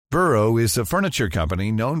Burrow is a furniture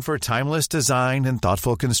company known for timeless design and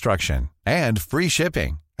thoughtful construction, and free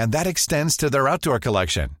shipping, and that extends to their outdoor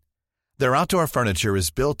collection. Their outdoor furniture is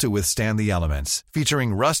built to withstand the elements,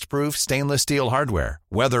 featuring rust-proof stainless steel hardware,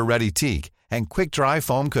 weather-ready teak, and quick-dry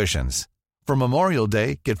foam cushions. For Memorial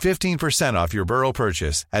Day, get 15% off your Burrow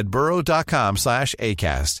purchase at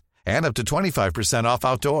burrow.com/ACAST and up to 25% off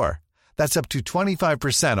outdoor. That's up to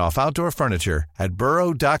 25% off outdoor furniture at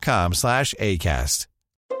burrow.com/ACAST.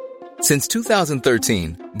 Since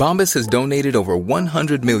 2013, Bombas has donated over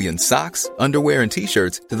 100 million socks, underwear, and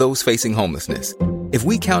T-shirts to those facing homelessness. If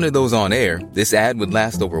we counted those on air, this ad would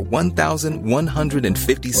last over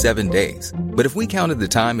 1,157 days. But if we counted the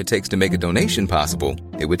time it takes to make a donation possible,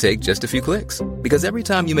 it would take just a few clicks. Because every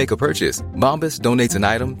time you make a purchase, Bombas donates an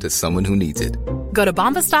item to someone who needs it. Go to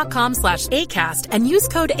bombas.com/ACAST and use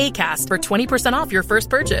code ACAST for 20% off your first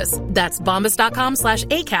purchase. That's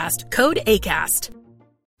bombas.com/ACAST, code ACAST.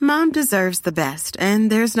 Mom deserves the best,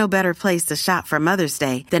 and there's no better place to shop for Mother's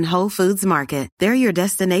Day than Whole Foods Market. They're your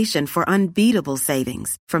destination for unbeatable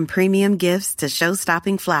savings, from premium gifts to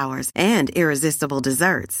show-stopping flowers and irresistible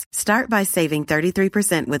desserts. Start by saving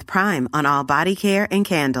 33% with Prime on all body care and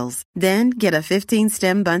candles. Then get a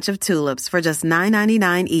 15-stem bunch of tulips for just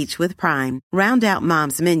 $9.99 each with Prime. Round out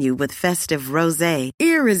Mom's menu with festive rosé,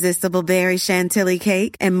 irresistible berry chantilly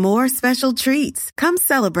cake, and more special treats. Come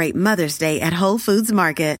celebrate Mother's Day at Whole Foods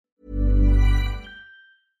Market.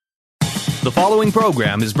 The following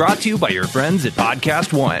program is brought to you by your friends at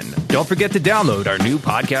Podcast One. Don't forget to download our new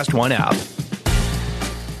Podcast One app.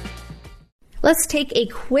 Let's take a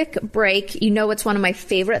quick break. You know it's one of my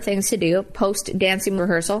favorite things to do post-dancing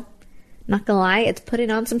rehearsal. Not gonna lie, it's putting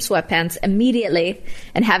on some sweatpants immediately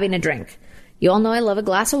and having a drink. You all know I love a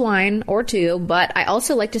glass of wine or two, but I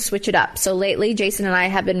also like to switch it up. So lately, Jason and I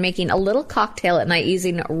have been making a little cocktail at night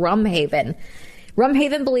using Rum Haven. Rum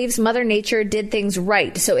Haven believes Mother Nature did things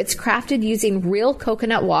right, so it's crafted using real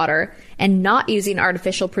coconut water and not using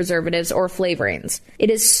artificial preservatives or flavorings.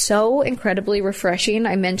 It is so incredibly refreshing.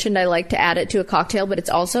 I mentioned I like to add it to a cocktail, but it's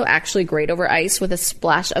also actually great over ice with a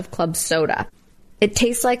splash of club soda. It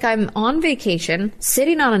tastes like I'm on vacation,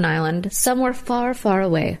 sitting on an island, somewhere far, far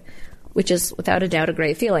away, which is without a doubt a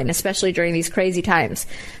great feeling, especially during these crazy times.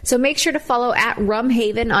 So make sure to follow at Rum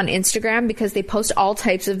Haven on Instagram because they post all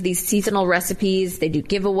types of these seasonal recipes. They do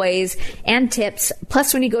giveaways and tips.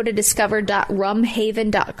 Plus, when you go to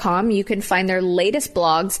discover.rumhaven.com, you can find their latest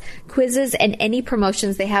blogs, quizzes, and any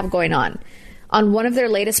promotions they have going on. On one of their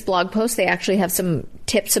latest blog posts, they actually have some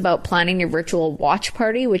tips about planning your virtual watch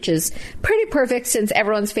party, which is pretty perfect since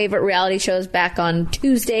everyone's favorite reality show is back on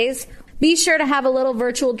Tuesdays. Be sure to have a little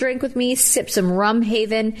virtual drink with me, sip some Rum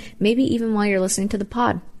Haven, maybe even while you're listening to the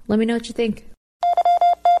pod. Let me know what you think.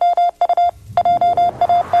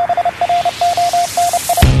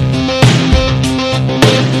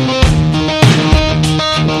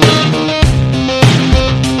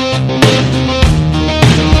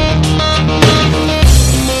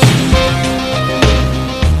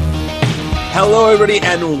 Hello, everybody,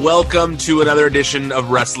 and welcome to another edition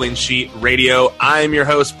of Wrestling Sheet Radio. I'm your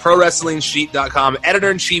host, ProWrestlingSheet.com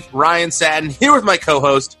editor-in-chief Ryan Satin, here with my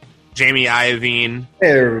co-host, Jamie Iovine.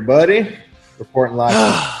 Hey, everybody. Reporting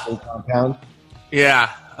live from the compound.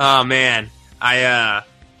 Yeah. Oh, man. The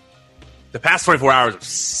past 24 hours have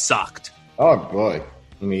sucked. Oh, boy.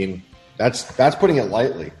 I mean, that's putting it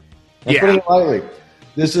lightly. Putting it lightly.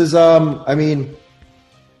 This is, it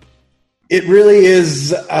really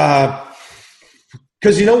is...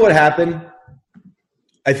 Because you know what happened?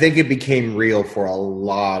 I think it became real for a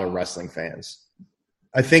lot of wrestling fans.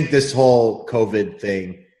 I think this whole COVID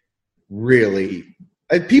thing really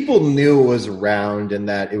 – people knew it was around and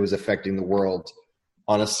that it was affecting the world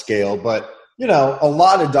on a scale. But, you know, a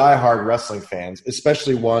lot of diehard wrestling fans,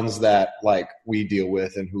 especially ones that, like, we deal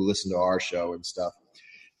with and who listen to our show and stuff,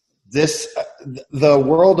 the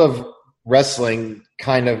world of wrestling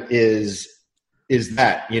kind of is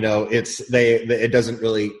that, you know, it doesn't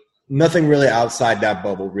really, nothing really outside that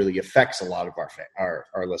bubble really affects a lot of our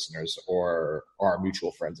listeners or our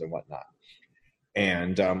mutual friends and whatnot.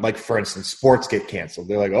 And like, for instance, sports get canceled.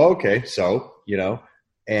 They're like, oh, okay, so, you know,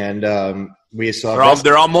 and we saw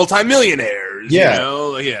they're all multimillionaires. Yeah. You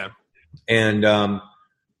know? Yeah. And I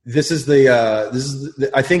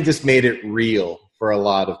think this made it real for a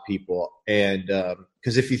lot of people. And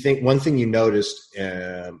because if you think, one thing you noticed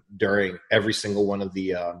during every single one of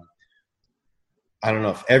the I don't know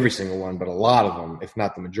if every single one, but a lot of them, if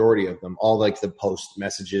not the majority of them, all like the post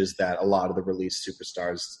messages that a lot of the released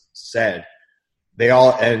superstars said, they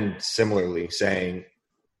all end similarly saying,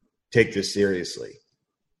 take this seriously.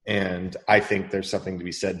 And I think there's something to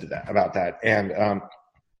be said to that about that. And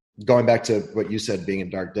going back to what you said, being a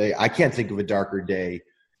dark day, I can't think of a darker day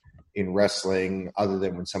in wrestling other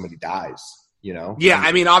than when somebody dies, you know? Yeah,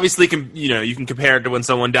 I mean, obviously, you can compare it to when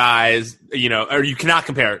someone dies, or you cannot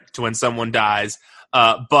compare it to when someone dies.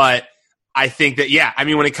 But I think that,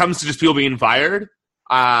 when it comes to just people being fired,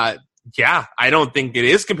 I don't think it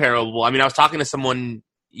is comparable. I mean, I was talking to someone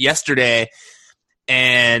yesterday,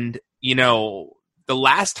 and, the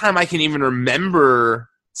last time I can even remember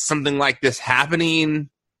something like this happening,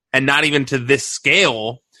 and not even to this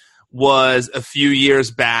scale, was a few years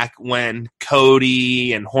back when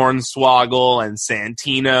Cody and Hornswoggle and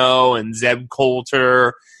Santino and Zeb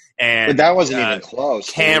Coulter and that wasn't even close.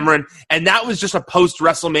 Cameron, and that was just a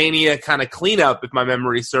post-WrestleMania kind of cleanup, if my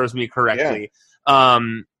memory serves me correctly,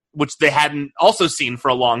 which they hadn't also seen for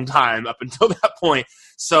a long time up until that point.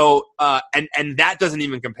 So, and that doesn't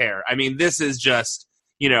even compare. I mean, this is just,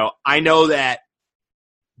 I know that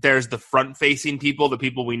there's the front-facing people, the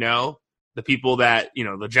people we know, the people that,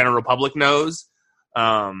 the general public knows,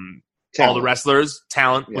 all the wrestlers,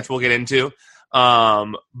 talent, which we'll get into.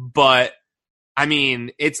 But, I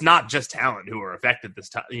mean, it's not just talent who are affected this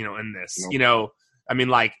time, in this. Nope.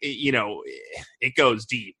 It goes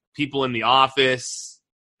deep. People in the office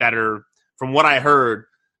that are, from what I heard,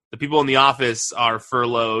 the people in the office are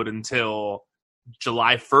furloughed until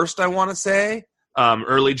July 1st, I want to say.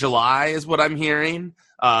 Early July is what I'm hearing,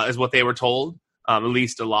 is what they were told. At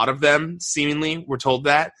least a lot of them seemingly were told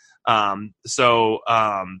that. So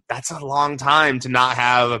that's a long time to not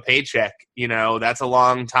have a paycheck. That's a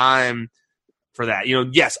long time for that.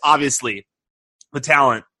 Yes, obviously the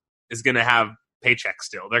talent is going to have paychecks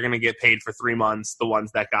still. They're going to get paid for 3 months, the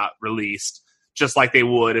ones that got released, just like they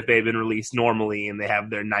would if they've been released normally and they have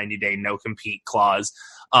their 90-day no-compete clause.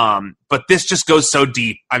 But this just goes so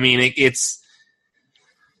deep. I mean, it's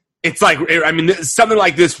like, something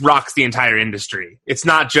like this rocks the entire industry. It's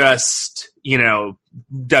not just,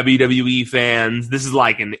 WWE fans. This is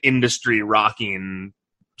like an industry rocking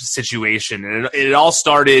situation. And it all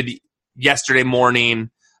started yesterday morning.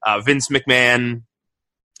 Vince McMahon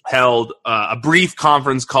held a brief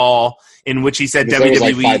conference call in which he said WWE... It was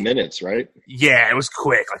like 5 minutes, right? Yeah, it was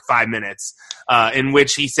quick, like 5 minutes, in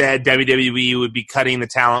which he said WWE would be cutting the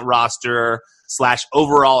talent roster /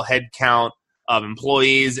 overall headcount of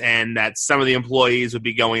employees, and that some of the employees would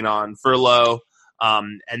be going on furlough.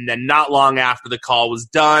 And then not long after the call was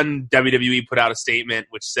done, WWE put out a statement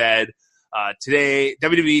which said,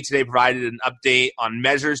 WWE today provided an update on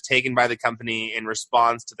measures taken by the company in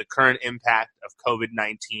response to the current impact of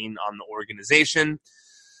COVID-19 on the organization.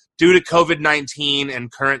 Due to COVID-19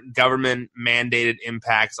 and current government-mandated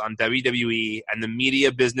impacts on WWE and the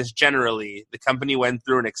media business generally, the company went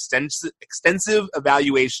through an extensive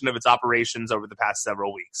evaluation of its operations over the past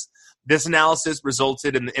several weeks. This analysis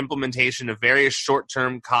resulted in the implementation of various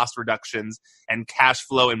short-term cost reductions and cash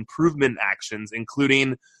flow improvement actions,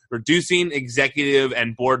 including reducing executive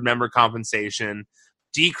and board member compensation,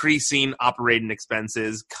 decreasing operating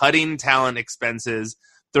expenses, cutting talent expenses,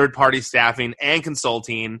 third-party staffing and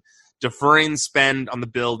consulting, deferring spend on the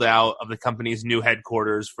build-out of the company's new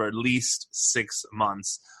headquarters for at least 6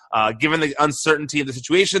 months. Given the uncertainty of the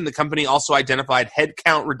situation, the company also identified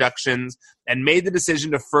headcount reductions and made the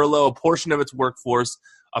decision to furlough a portion of its workforce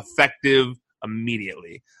effective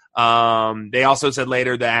immediately. They also said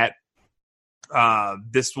later that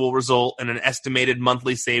this will result in an estimated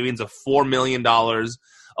monthly savings of $4 million,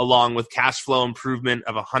 along with cash flow improvement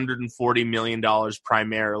of $140 million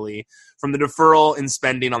primarily from the deferral in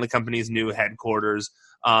spending on the company's new headquarters.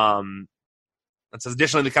 It says,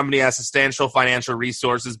 additionally, the company has substantial financial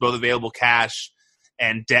resources, both available cash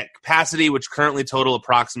and debt capacity, which currently total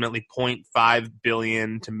approximately $0.5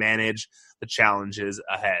 billion to manage the challenges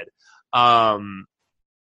ahead.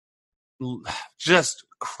 Just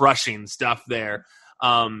crushing stuff there.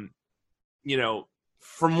 From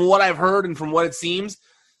what I've heard and from what it seems,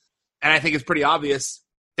 and I think it's pretty obvious,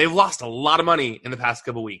 they've lost a lot of money in the past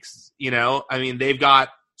couple weeks. They've got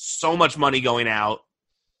so much money going out,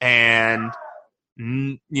 and,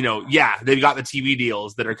 they've got the TV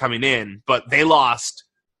deals that are coming in, but they lost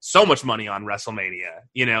so much money on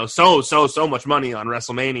WrestleMania, so much money on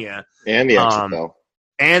WrestleMania. And the XFL.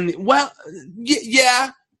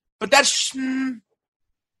 But that's,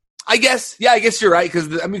 I guess you're right, because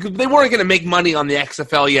they weren't going to make money on the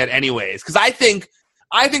XFL yet anyways, because I think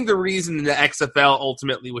the reason the XFL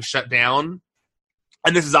ultimately was shut down,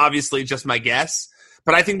 and this is obviously just my guess,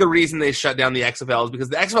 but I think the reason they shut down the XFL is because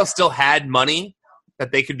the XFL still had money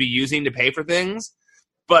that they could be using to pay for things,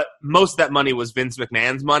 but most of that money was Vince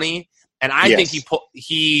McMahon's money, and I think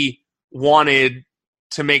he wanted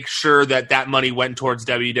to make sure that money went towards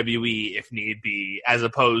WWE if need be, as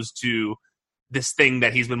opposed to this thing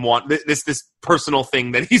that he's been this personal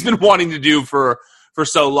thing that he's been wanting to do for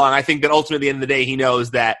so long. I think that ultimately at the end of the day, he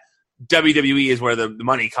knows that WWE is where the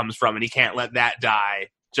money comes from, and he can't let that die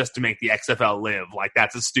just to make the XFL live. Like,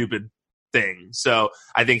 that's a stupid thing. So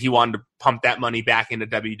I think he wanted to pump that money back into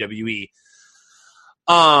WWE.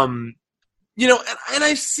 You know, and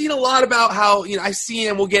I've seen a lot about how, you know,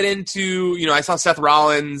 and we'll get into, you know, I saw Seth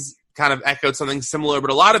Rollins kind of echoed something similar, but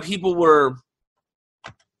a lot of people were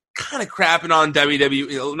kind of crapping on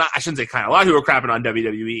WWE. I shouldn't say kind of. A lot of people were crapping on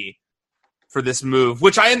WWE for this move,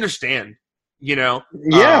 which I understand. You know,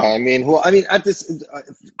 yeah. I mean, at this,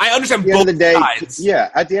 I understand both sides. Yeah,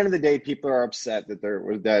 at the end of the day, people are upset that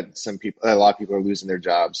a lot of people are losing their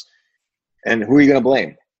jobs, and who are you going to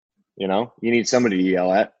blame? You know, you need somebody to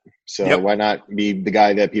yell at. So why not be the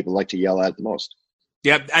guy that people like to yell at the most?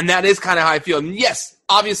 Yep, and that is kind of how I feel. And yes,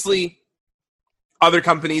 obviously, other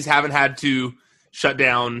companies haven't had to shut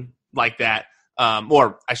down like that,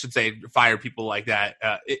 or I should say, fire people like that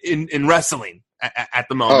in wrestling at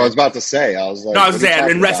the moment. Oh, I was about to say. I was like, no, I was saying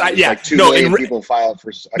in wrestling. Yeah, like 2 million people filed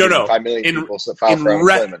for. 5 million people filed for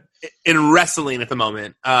unemployment in wrestling at the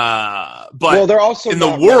moment. But they're also in the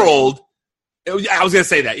world. I was going to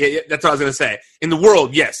say that. Yeah, that's what I was going to say. In the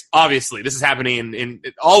world, yes, obviously, this is happening in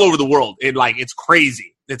all over the world. It's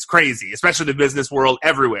crazy. It's crazy, especially the business world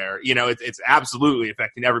everywhere. You know, it's absolutely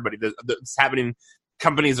affecting everybody. It's happening in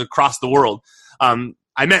companies across the world.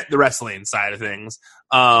 I meant the wrestling side of things.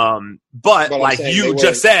 But like you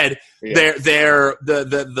just said,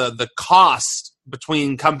 the cost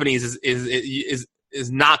between companies is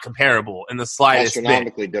not comparable in the slightest bit.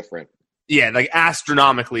 Astronomically different. Yeah, like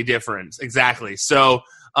astronomically different. Exactly. So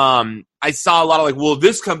I saw a lot of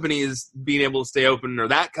this company is being able to stay open, or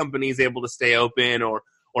that company is able to stay open, or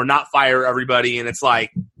not fire everybody. And it's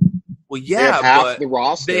like, well, yeah, but the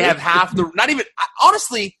roster. They have half the. Not even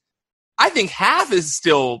honestly, I think half is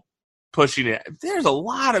still pushing it. There's a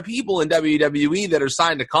lot of people in WWE that are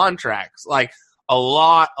signed to contracts. Like a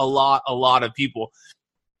lot of people.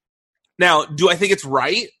 Now, do I think it's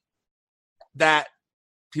right that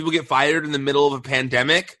people get fired in the middle of a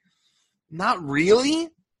pandemic? Not really.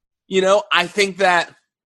 You know, I think that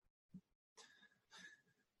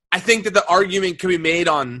the argument can be made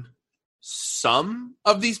on some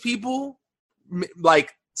of these people,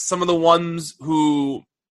 like some of the ones who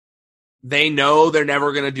they know they're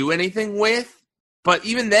never going to do anything with. But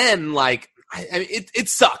even then, like, I mean, it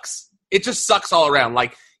sucks. It just sucks all around.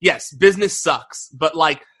 Like, yes, business sucks, but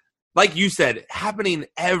like you said, happening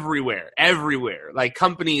everywhere. Like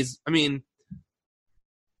companies, I mean,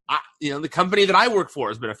 the company that I work for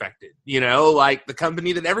has been affected. You know, like the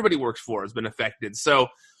company that everybody works for has been affected. So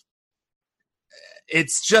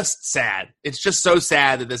it's just sad. It's just so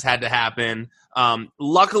sad that this had to happen.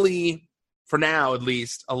 Luckily, for now at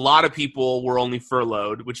least, a lot of people were only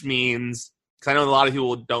furloughed, which means, because I know a lot of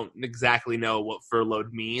people don't exactly know what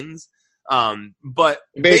furloughed means. But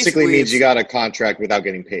it basically means you got a contract without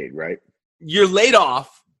getting paid, right? You're laid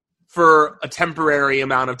off for a temporary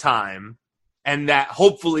amount of time, and that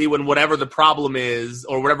hopefully when whatever the problem is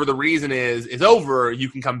or whatever the reason is over, you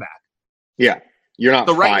can come back. Yeah. You're not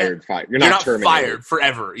fired. You're not terminated. Fired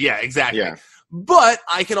forever. Yeah, exactly. Yeah. But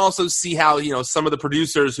I can also see how, some of the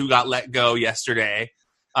producers who got let go yesterday,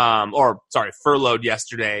 furloughed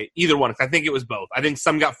yesterday, either one, I think it was both. I think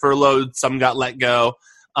some got furloughed, some got let go.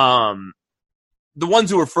 The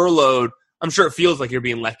ones who were furloughed, I'm sure it feels like you're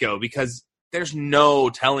being let go because there's no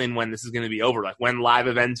telling when this is going to be over, like when live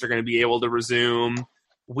events are going to be able to resume.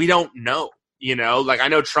 We don't know, like I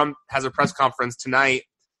know Trump has a press conference tonight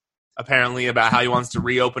apparently about how he wants to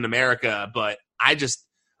reopen America, but I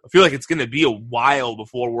feel like it's going to be a while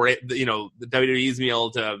before the WWE's being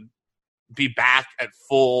able to be back at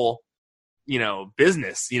full,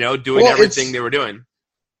 business, doing everything they were doing.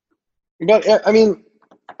 But I mean,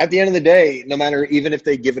 at the end of the day, no matter, even if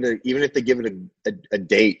they give it a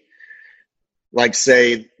date, like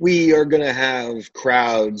say we are going to have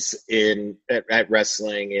crowds at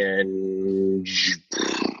wrestling in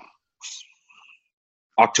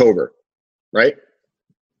October, right?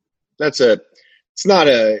 It's not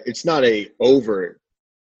a over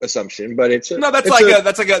assumption, but it's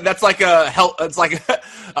like a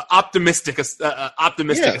optimistic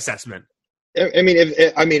assessment. I mean,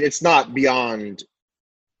 it's not beyond.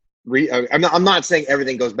 I'm not saying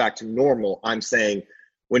everything goes back to normal. I'm saying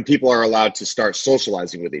when people are allowed to start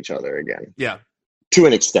socializing with each other again. Yeah. To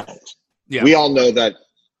an extent. Yeah. We all know that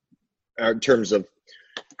in terms of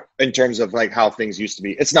like how things used to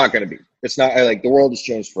be, it's not going to be. It's not like the world has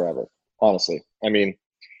changed forever, honestly. I mean,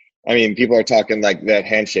 I mean, people are talking like that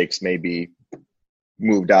handshakes may be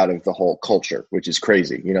moved out of the whole culture, which is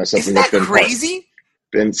crazy. You know, something Isn't that crazy?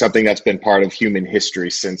 Been something that's been part of human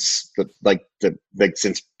history since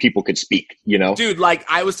since people could speak. You know, dude. Like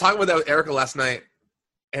I was talking with Erica last night,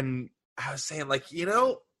 and I was saying, like, you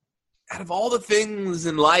know, out of all the things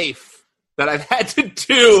in life that I've had to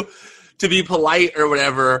do to be polite or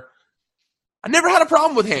whatever, I never had a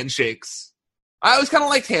problem with handshakes. I always kind of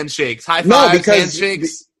liked handshakes, high fives,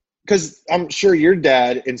 handshakes. Because I'm sure your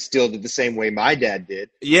dad instilled it the same way my dad did.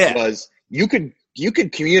 Yeah, was you could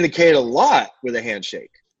communicate a lot with a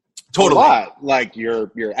handshake. Totally, a lot. Like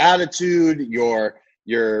your attitude, your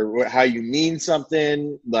how you mean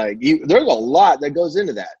something. Like there's a lot that goes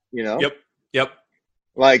into that. You know. Yep.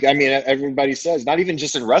 Like, I mean, everybody says, not even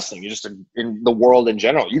just in wrestling, just in the world in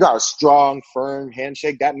general, you got a strong, firm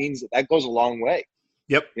handshake. That means that goes a long way.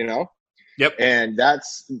 Yep. You know? Yep. And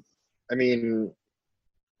that's, I mean,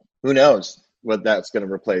 who knows what that's going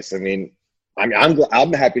to replace. I mean,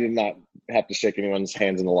 I'm happy to not have to shake anyone's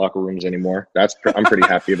hands in the locker rooms anymore. I'm pretty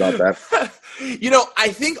happy about that. You know, I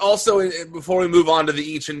think also before we move on to the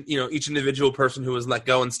each individual person who was let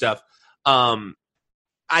go and stuff,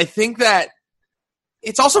 I think that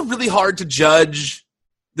it's also really hard to judge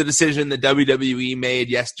the decision that WWE made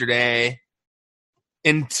yesterday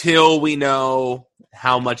until we know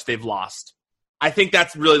how much they've lost. I think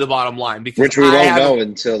that's really the bottom line, because which we won't know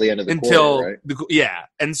until the end of the quarter, right? Yeah,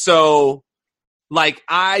 and so like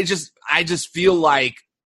I just feel like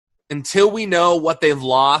until we know what they've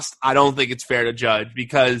lost, I don't think it's fair to judge,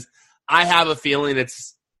 because I have a feeling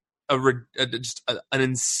it's just an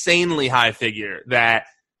insanely high figure that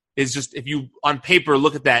is just, if you on paper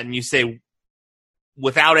look at that and you say,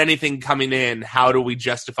 without anything coming in, how do we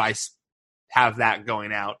justify have that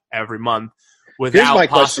going out every month without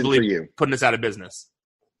possibly putting us out of business?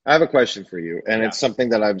 I have a question for you, and it's something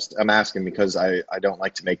that I'm asking because I don't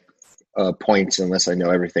like to make points unless I know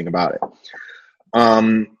everything about it.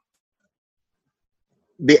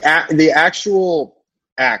 The actual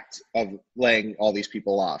act of laying all these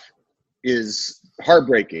people off is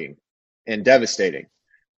heartbreaking and devastating.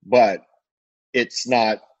 But it's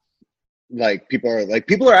not like people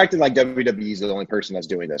are acting like WWE is the only person that's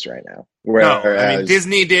doing this right now. Whereas, no, I mean,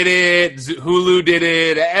 Disney did it, Hulu did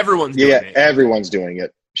it, everyone's doing it. Yeah, everyone's doing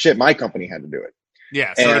it. Shit, my company had to do it.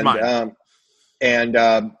 Yeah, so did mine.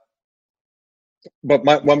 But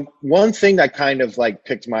my one thing that kind of like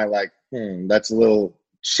picked my that's a little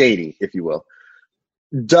shady, if you will.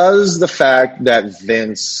 Does the fact that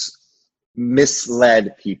Vince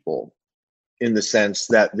misled people in the sense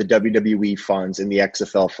that the WWE funds and the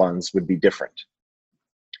XFL funds would be different?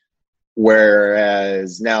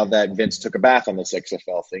 Whereas now that Vince took a bath on this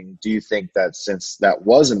XFL thing, do you think that since that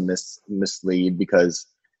was a mislead, because,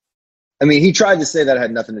 I mean, he tried to say that it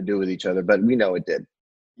had nothing to do with each other, but we know it did,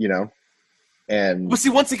 you know? And but see,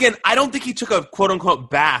 once again, I don't think he took a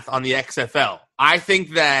quote-unquote bath on the XFL. I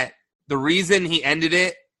think that the reason he ended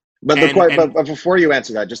it... But before you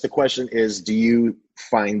answer that, just the question is, do you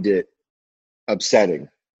find it upsetting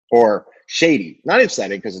or shady? Not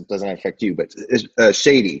upsetting because it doesn't affect you, but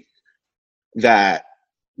shady that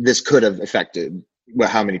this could have affected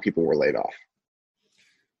how many people were laid off.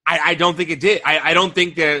 I don't think it did. I don't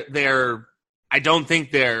think there's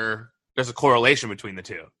a correlation between the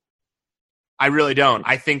two. I really don't.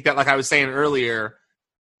 I think that, like I was saying earlier,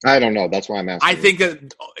 I don't know. That's why I'm asking. I think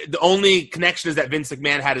that the only connection is that Vince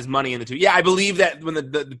McMahon had his money in the two. Yeah, I believe that when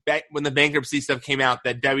the bankruptcy stuff came out,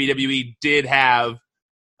 that WWE did have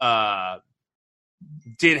a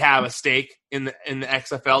stake in the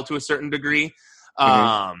XFL to a certain degree.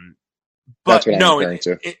 Mm-hmm. But no,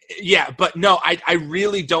 but no, I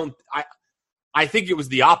really don't. I think it was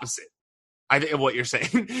the opposite. I think of what you're saying.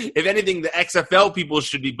 If anything, the XFL people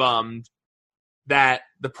should be bummed that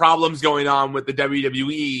the problems going on with the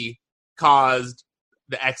WWE caused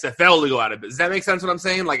the XFL to go out of business. Does that make sense what I'm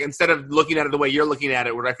saying? Like, instead of looking at it the way you're looking at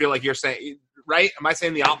it, where I feel like you're saying, right? Am I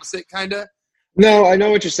saying the opposite, kind of? No, I know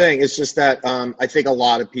what you're saying. It's just that I think a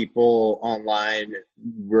lot of people online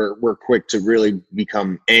were quick to really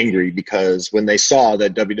become angry because when they saw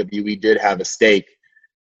that WWE did have a stake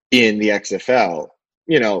in the XFL,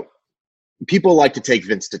 you know, people like to take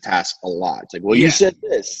Vince to task a lot. It's like, well, you said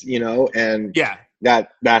this, you know, and that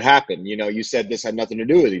happened. You know, you said this had nothing to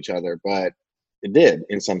do with each other, but it did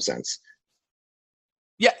in some sense.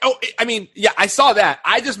 Yeah. Oh, I mean, yeah, I saw that.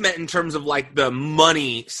 I just meant in terms of like the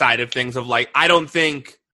money side of things of like, I don't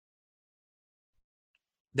think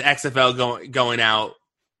the XFL going out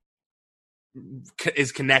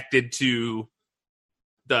is connected to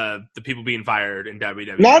the people being fired in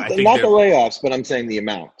WWE. Not the layoffs, but I'm saying the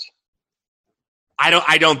amount.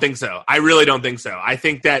 I don't think so. I really don't think so. I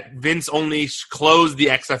think that Vince only closed the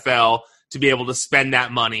XFL to be able to spend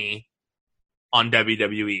that money on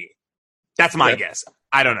WWE. That's my guess.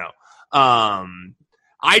 I don't know.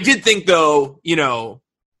 I did think, though,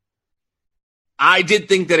 I did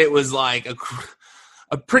think that it was like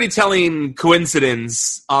a pretty telling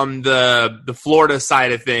coincidence on the Florida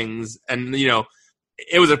side of things. And,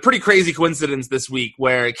 it was a pretty crazy coincidence this week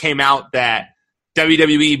where it came out that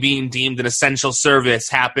WWE being deemed an essential service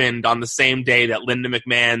happened on the same day that Linda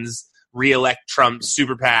McMahon's Re-elect Trump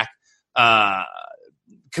Super PAC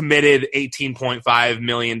committed $18.5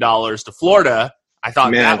 million to Florida. I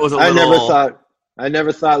thought that was a little... I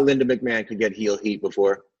never thought Linda McMahon could get heel heat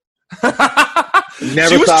before. She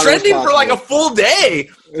was trending for like a full day.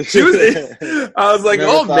 I was like,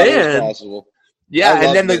 oh man. Yeah,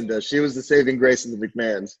 and then Linda. She was the saving grace of the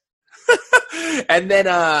McMahons. and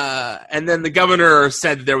then the governor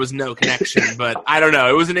said there was no connection, but I don't know.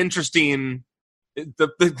 It was an interesting.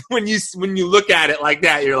 When you look at it like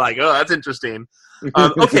that, you're like, oh, that's interesting.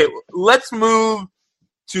 Okay, let's move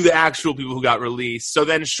to the actual people who got released. So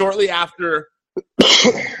then, shortly after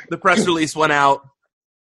the press release went out,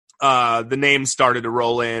 the names started to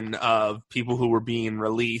roll in of people who were being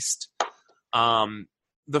released.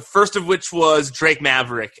 The first of which was Drake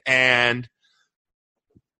Maverick, and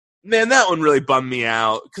man, that one really bummed me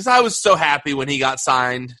out because I was so happy when he got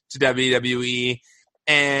signed to WWE,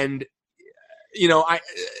 and I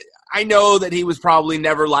know that he was probably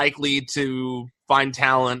never likely to find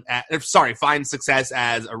success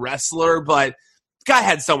as a wrestler, but the guy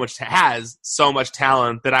has so much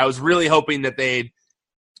talent that I was really hoping that they'd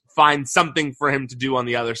find something for him to do on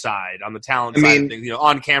the other side, on the talent side of things,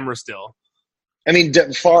 on camera still. I mean,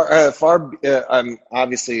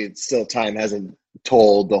 obviously, still time hasn't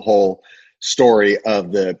told the whole story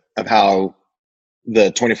of how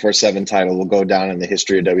the 24/7 title will go down in the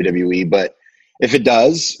history of WWE. But if it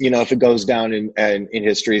does, if it goes down in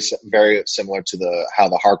history, very similar to how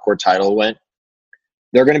the hardcore title went,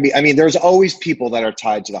 they're going to be. I mean, there's always people that are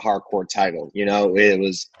tied to the hardcore title. It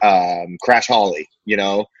was Crash Holly.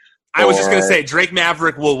 I was just going to say Drake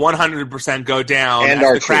Maverick will 100% go down and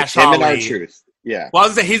as the Crash Holly. And R-Truth. Yeah. Well, I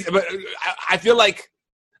was going to say I feel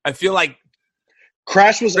like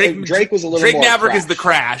Crash was Drake was a little Drake more Maverick Crash. is the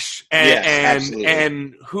Crash,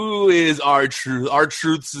 and who is R-Truth?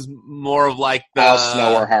 R-Truth's is more of like the Al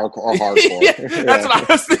Snow or hardcore. Yeah, that's what I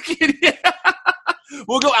was thinking. Yeah.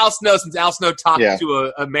 We'll go Al Snow since Al Snow talked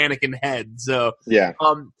to a mannequin head. So yeah.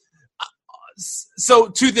 So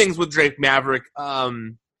two things with Drake Maverick.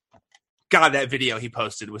 God, that video he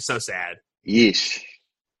posted was so sad. Yeesh.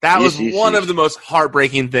 That was one of the most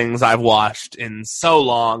heartbreaking things I've watched in so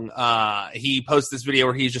long. He posted this video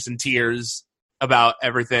where he's just in tears about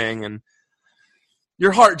everything, and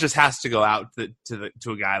your heart just has to go out to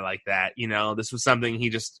a guy like that. This was something he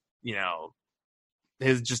just, the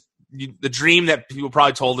dream that people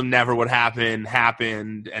probably told him never would happen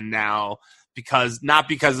happened, and now not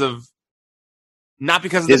because of the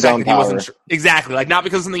his fact own that he wasn't exactly like not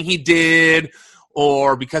because of something he did.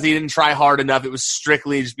 Or because he didn't try hard enough, it was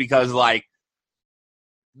strictly just because, like,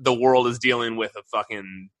 the world is dealing with a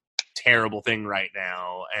fucking terrible thing right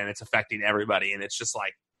now, and it's affecting everybody, and it's just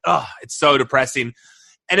like, it's so depressing.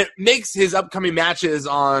 And it makes his upcoming matches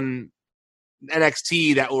on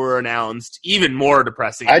NXT that were announced even more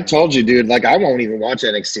depressing. I told you, dude, like, I won't even watch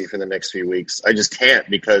NXT for the next few weeks. I just can't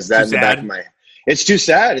because that's in the back of my – it's too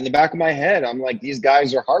sad. In the back of my head, I'm like, these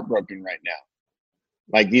guys are heartbroken right now.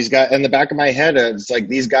 Like these guys in the back of my head, it's like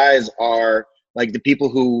these guys are like the people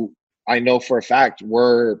who I know for a fact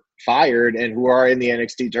were fired and who are in the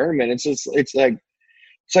NXT tournament. It's like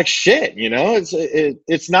shit,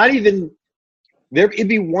 it's not even there. It'd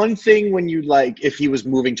be one thing when you like, if he was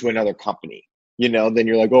moving to another company, then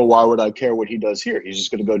you're like, oh, why would I care what he does here? He's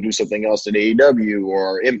just going to go do something else at AEW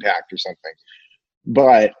or Impact or something.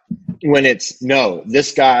 But when it's no,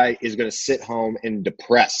 this guy is going to sit home and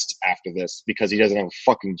depressed after this because he doesn't have a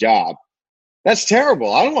fucking job. That's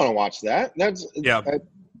terrible. I don't want to watch that.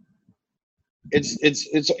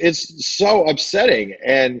 It's so upsetting.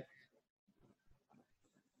 And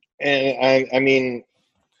I mean,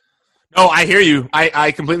 no, I hear you.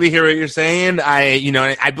 I completely hear what you're saying.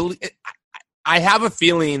 I believe I have a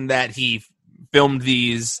feeling that he filmed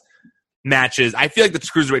these matches. I feel like the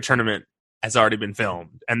Cruiserweight tournament has already been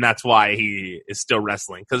filmed, and that's why he is still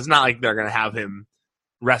wrestling. Because it's not like they're going to have him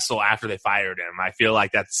wrestle after they fired him. I feel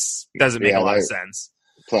like doesn't make a lot of sense.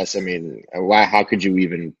 Plus, I mean, how could you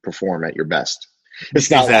even perform at your best? It's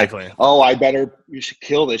not exactly like, oh, you should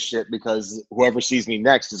kill this shit because whoever sees me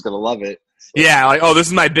next is going to love it. Yeah, like, oh, this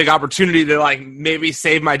is my big opportunity to like maybe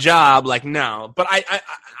save my job. Like, no, but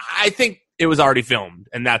I think it was already filmed,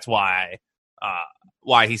 and that's why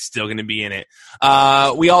he's still going to be in it.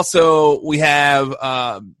 We have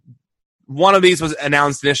one of these was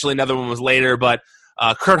announced initially, another one was later, but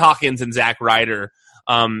Kurt Hawkins and Zack Ryder.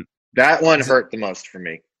 That one hurt the most for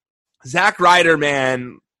me. Zack Ryder,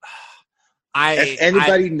 man.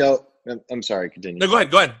 I'm sorry, continue. No,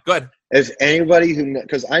 go ahead. If anybody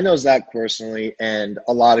because I know Zach personally, and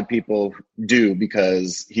a lot of people do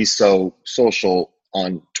because he's so social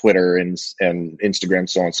on Twitter and Instagram,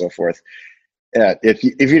 so on and so forth. If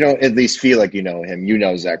you don't at least feel like you know him, you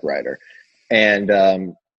know Zack Ryder,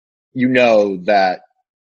 and you know that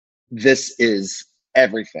this is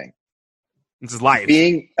everything. This is life.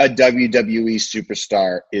 Being a WWE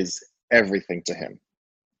superstar is everything to him.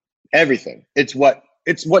 Everything. It's what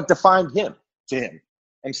defined him to him.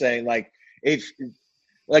 I'm saying, like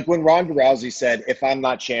when Ronda Rousey said, "If I'm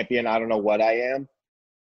not champion, I don't know what I am."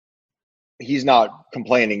 He's not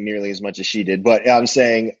complaining nearly as much as she did, but I'm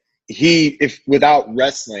saying if without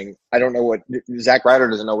wrestling, I don't know what Zack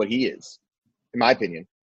Ryder doesn't know what he is, in my opinion.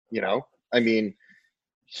 You know, I mean,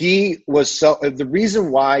 he was the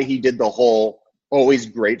reason why he did the whole always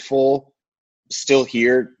grateful, still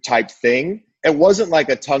here type thing. It wasn't like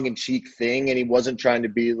a tongue-in-cheek thing, and he wasn't trying to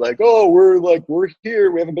be like, oh, we're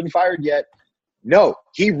here, we haven't been fired yet. No,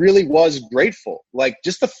 he really was grateful. Like,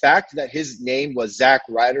 just the fact that his name was Zack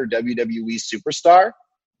Ryder, WWE superstar,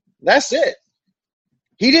 that's it.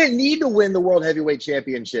 He didn't need to win the World Heavyweight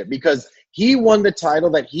Championship because he won the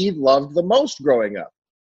title that he loved the most growing up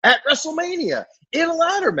at WrestleMania in a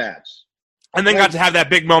ladder match. And then got to have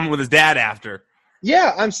that big moment with his dad after.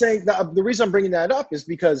 Yeah, I'm saying the reason I'm bringing that up is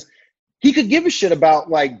because he could give a shit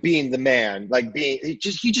about like being the man, like he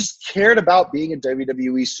just cared about being a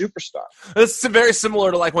WWE superstar. It's very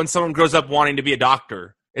similar to like when someone grows up wanting to be a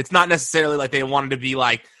doctor. It's not necessarily like they wanted to be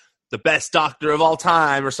like the best doctor of all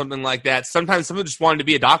time or something like that. Sometimes someone just wanted to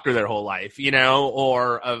be a doctor their whole life, you know,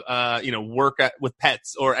 or work with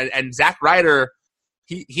pets. And Zack Ryder,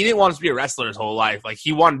 he didn't want to be a wrestler his whole life. Like,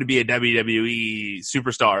 he wanted to be a WWE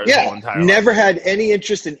superstar his whole entire life. Never had any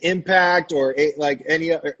interest in Impact or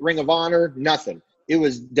any Ring of Honor, nothing. It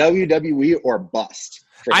was WWE or bust.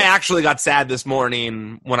 I actually got sad this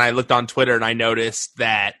morning when I looked on Twitter and I noticed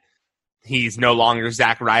that he's no longer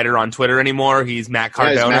Zack Ryder on Twitter anymore. He's Matt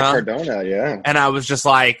Cardona. Yeah, Matt Cardona, yeah. And I was just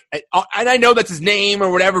like, and I know that's his name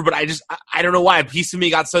or whatever, but I don't know why. A piece of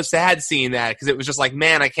me got so sad seeing that because it was just like,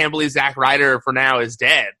 man, I can't believe Zack Ryder for now is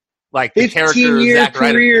dead. Like, the character of Zack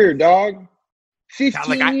Ryder. 15-year career, dog.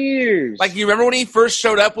 15 years. Like, you remember when he first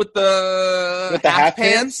showed up with the half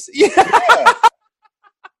pants? Yeah.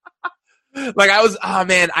 Like, I was,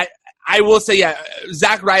 I will say, yeah,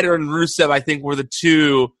 Zack Ryder and Rusev, I think, were the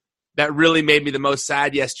two that really made me the most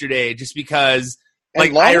sad yesterday, just because,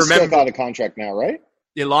 like, Lana's still out of contract now, right?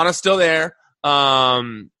 Yeah, Lana's still there.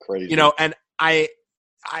 Crazy. You know, and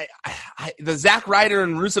the Zack Ryder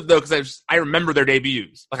and Rusev, though, because I remember their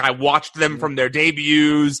debuts. Like, I watched them from their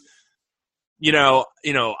debuts. Both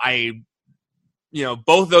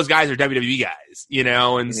of those guys are WWE guys, you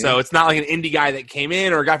know, and so it's not like an indie guy that came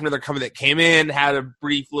in or a guy from another company that came in, had a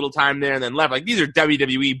brief little time there and then left. Like, these are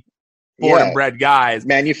WWE born and bred guys,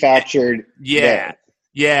 manufactured. Yeah.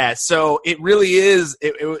 So it really is.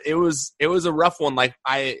 It was a rough one. Like,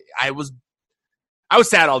 I was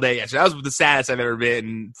sad all day yesterday. That was the saddest I've ever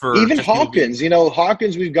been for. Even Hawkins,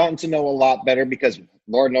 Hawkins, we've gotten to know a lot better because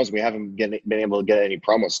Lord knows we haven't been able to get any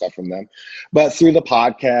promo stuff from them, but through the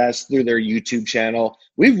podcast, through their YouTube channel,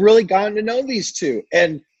 we've really gotten to know these two.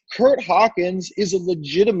 And Kurt Hawkins is a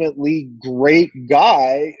legitimately great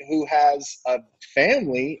guy who has a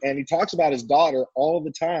family, and he talks about his daughter all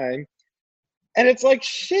the time. And it's like,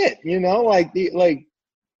 shit, like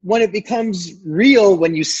when it becomes real,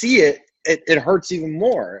 when you see it, it hurts even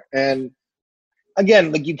more. And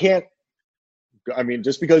again, like, you can't,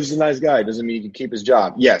 just because he's a nice guy doesn't mean he can keep his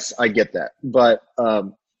job. Yes, I get that. But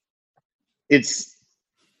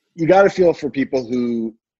you got to feel for people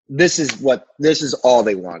who, this is all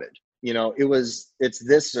they wanted. It's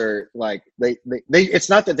this, or like they it's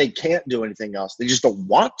not that they can't do anything else. They just don't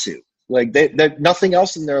want to. Like, nothing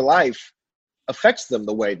else in their life affects them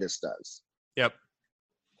the way this does. Yep.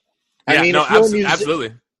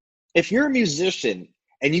 Absolutely. If you're a musician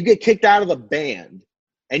and you get kicked out of a band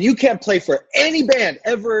and you can't play for any band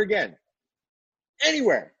ever again,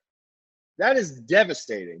 anywhere, that is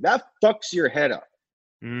devastating. That fucks your head up.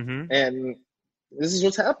 Mm-hmm. And this is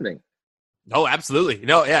what's happening. Oh, absolutely.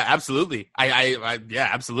 No, yeah, absolutely. Yeah,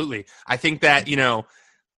 absolutely. I think that,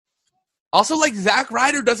 also, like, Zack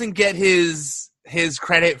Ryder doesn't get his his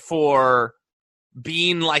credit for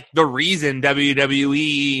being like the reason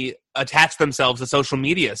WWE attached themselves to social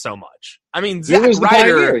media so much. I mean, Zack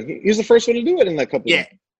Ryder, he was the first one to do it in that company. Yeah,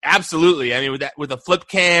 absolutely. I mean, with a flip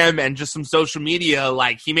cam and just some social media,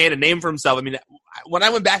 like he made a name for himself. I mean, when I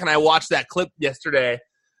went back and I watched that clip yesterday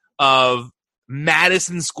of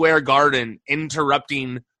Madison Square Garden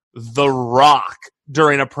interrupting The Rock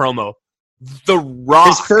during a promo, The Rock,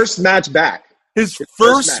 his first match back. His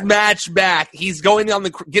first match back. He's getting on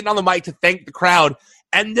the mic to thank the crowd,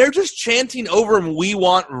 and they're just chanting over him, "We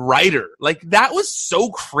want Ryder." Like, that was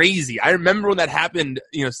so crazy. I remember when that happened,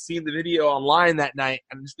 seeing the video online that night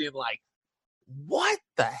and just being like, what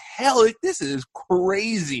the hell? Like, this is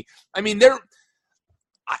crazy. I mean,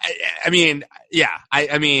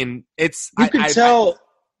 it's...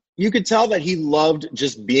 You could tell that he loved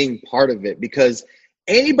just being part of it, because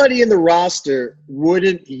anybody in the roster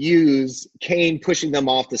wouldn't use Kane pushing them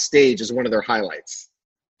off the stage as one of their highlights.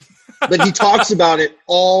 But he talks about it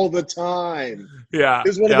all the time. Yeah.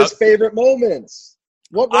 It's one of his favorite moments.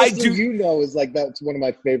 What wrestler you know is like, that's one of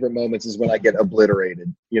my favorite moments, is when I get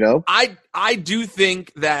obliterated, I do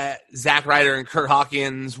think that Zack Ryder and Kurt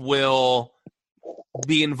Hawkins will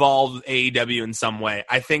be involved with AEW in some way.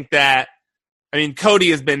 I think that, Cody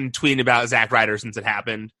has been tweeting about Zack Ryder since it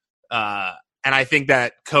happened. And I think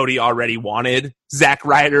that Cody already wanted Zack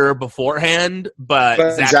Ryder beforehand, but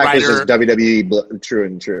Zack Ryder is just WWE true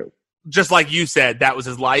and true. Just like you said, that was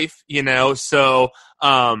his life, So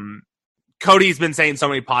Cody's been saying so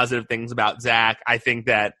many positive things about Zack. I think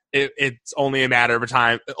that it's only a matter of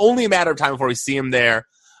time before we see him there.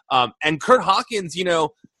 And Kurt Hawkins,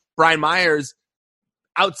 Brian Myers,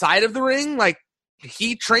 outside of the ring, like,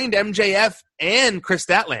 he trained MJF and Chris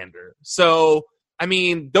Statlander. So,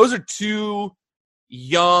 those are two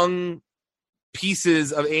young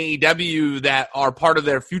pieces of AEW that are part of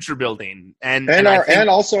their future building, and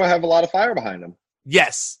also have a lot of fire behind them.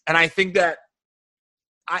 Yes, and I think that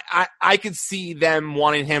I could see them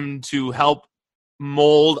wanting him to help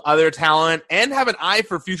mold other talent and have an eye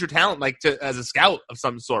for future talent, like as a scout of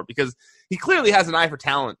some sort, because he clearly has an eye for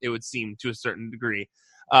talent. It would seem, to a certain degree.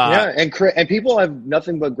 And people have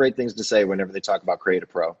nothing but great things to say whenever they talk about Create a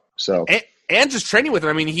Pro. So. And just training with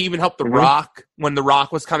him. He even helped The Rock when The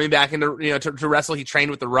Rock was coming back into to wrestle. He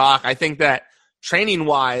trained with The Rock. I think that training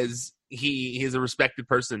wise, he's a respected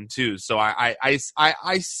person too. So I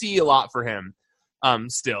see a lot for him,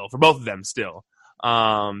 still, for both of them still.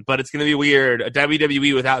 But it's gonna be weird. A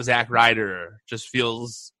WWE without Zack Ryder just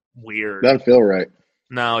feels weird. Doesn't feel right.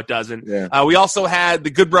 No, it doesn't. Yeah. We also had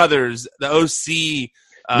the Good Brothers, the OC.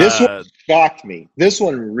 This one shocked me. This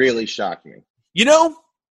one really shocked me.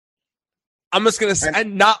 I'm just going to say,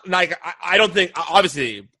 and not like, I don't think,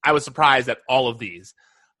 obviously, I was surprised at all of these,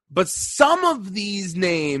 but some of these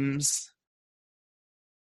names,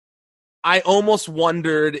 I almost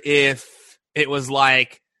wondered if it was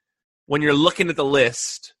like, when you're looking at the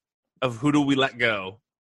list of who do we let go,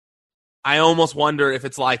 I almost wonder if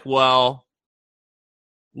it's like, well,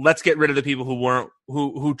 let's get rid of the people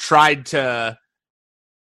who tried to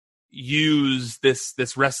use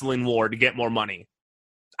this wrestling war to get more money.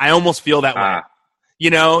 I almost feel that way. You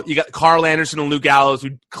got Carl Anderson and Luke Gallows,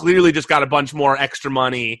 who clearly just got a bunch more extra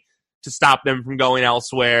money to stop them from going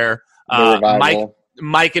elsewhere.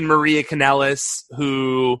 Mike and Maria Kanellis,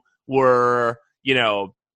 who were,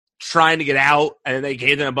 trying to get out, and they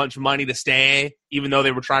gave them a bunch of money to stay, even though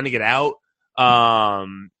they were trying to get out. The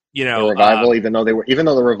Revival, even though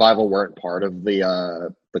the Revival weren't part of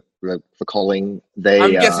the culling,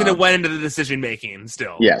 I'm guessing it went into the decision making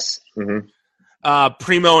still. Yes. Mm-hmm.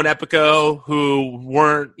 Primo and Epico, who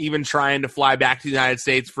weren't even trying to fly back to the United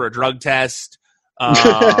States for a drug test.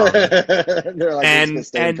 They're like, and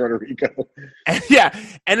stay in Puerto Rico.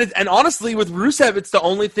 And honestly, with Rusev, it's the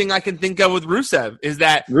only thing I can think of with Rusev is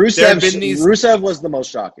that Rusev was the most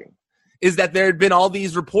shocking. Is that there had been all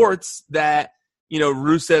these reports that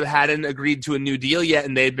Rusev hadn't agreed to a new deal yet,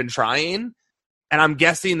 and they'd been trying. And I'm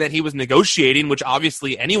guessing that he was negotiating, which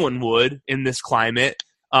obviously anyone would in this climate.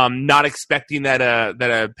 Not expecting that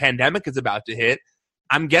a pandemic is about to hit.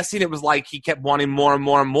 I'm guessing it was like he kept wanting more and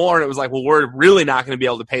more and more, and it was like, well, we're really not going to be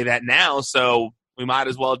able to pay that now, so we might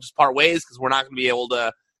as well just part ways because we're not going to be able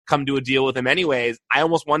to come to a deal with him anyways. I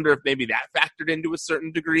almost wonder if maybe that factored into a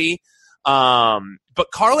certain degree.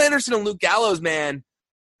 But Carl Anderson and Luke Gallows, man,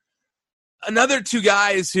 another two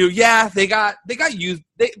guys who, they got used.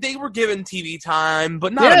 They were given TV time,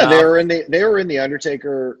 but not enough. They were in the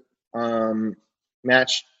Undertaker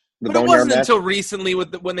match But it wasn't until recently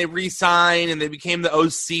when they re-signed and they became the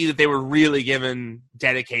OC that they were really given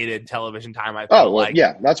dedicated television time. I felt like.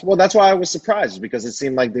 Yeah. That's why I was surprised, because it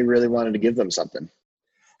seemed like they really wanted to give them something.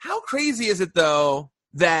 How crazy is it, though,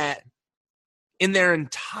 that in their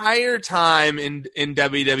entire time in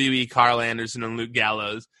WWE, Carl Anderson and Luke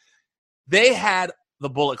Gallows, they had the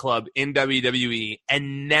Bullet Club in WWE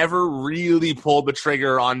and never really pulled the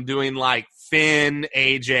trigger on doing like Finn,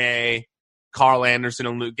 AJ, Carl Anderson,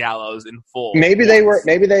 and Luke Gallows in full. Maybe they were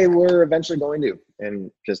eventually going to, and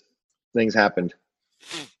just things happened.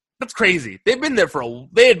 That's crazy. They had been there for a while.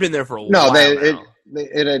 No,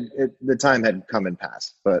 the time had come and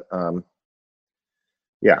passed, but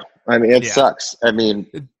yeah. I mean, it sucks. I mean,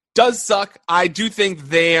 it does suck. I do think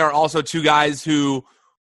they are also two guys who,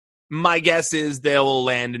 my guess is they'll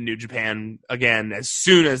land in New Japan again as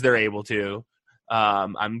soon as they're able to.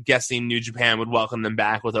 I'm guessing New Japan would welcome them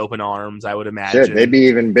back with open arms, I would imagine. Shit, they'd be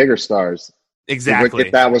even bigger stars. Exactly.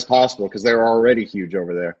 If that was possible, because they were already huge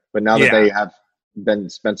over there. But now that they have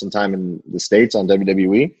spent some time in the States on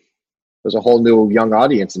WWE, there's a whole new young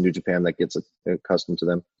audience in New Japan that gets accustomed to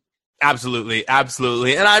them. Absolutely.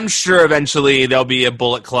 And I'm sure eventually there'll be a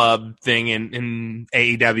Bullet Club thing in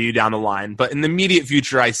AEW down the line. But in the immediate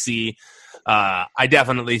future, I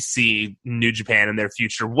definitely see New Japan in their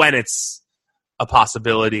future when it's a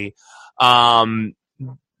possibility.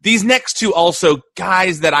 These next two also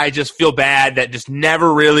guys that I just feel bad that just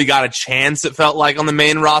never really got a chance, it felt like, on the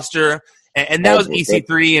main roster. And that was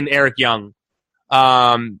EC3 and Eric Young.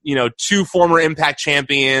 Two former Impact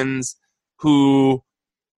champions who,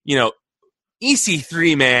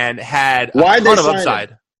 EC3, man, had a ton of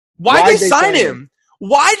upside. Why did they sign him?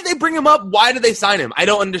 Why did they bring him up? Why did they sign him? I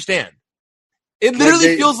don't understand. It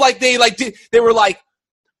literally feels like they were like,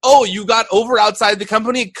 oh, you got over outside the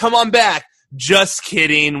company? Come on back. Just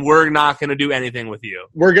kidding. We're not going to do anything with you.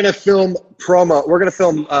 We're going to film promo. We're going to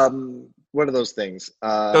film, what are those things?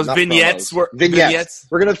 Those vignettes. Vignettes.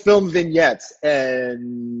 We're going to film vignettes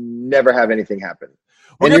and never have anything happen.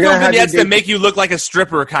 We're going to film vignettes that make you look like a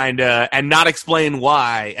stripper, kind of, and not explain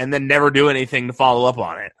why, and then never do anything to follow up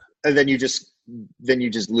on it. And then you just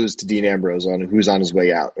lose to Dean Ambrose on who's on his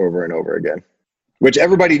way out over and over again. Which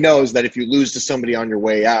everybody knows that if you lose to somebody on your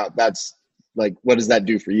way out, that's like, what does that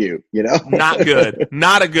do for you? Not good.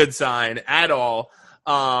 Not a good sign at all.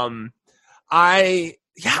 I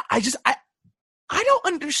don't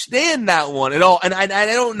understand that one at all. And I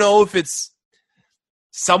don't know if it's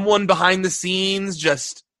someone behind the scenes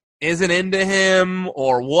just isn't into him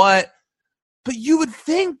or what. But you would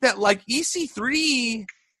think that like EC3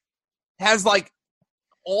 has like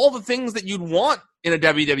all the things that you'd want in a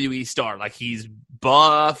WWE star. Like he's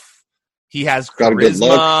buff, he has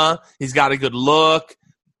charisma, he's got a good look,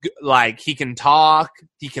 like he can talk,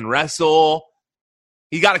 he can wrestle,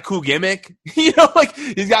 he got a cool gimmick, like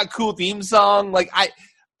he's got a cool theme song. Like I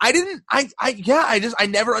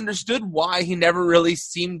never understood why he never really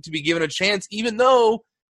seemed to be given a chance, even though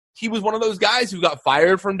he was one of those guys who got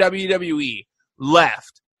fired from WWE,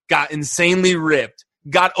 left, got insanely ripped,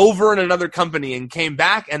 got over in another company and came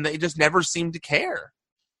back, and they just never seemed to care.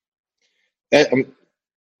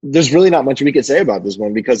 There's really not much we could say about this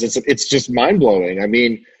one because it's just mind-blowing. I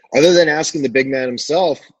mean, other than asking the big man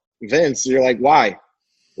himself, Vince, you're like, why?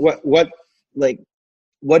 What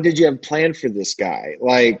did you have planned for this guy?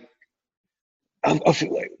 Like,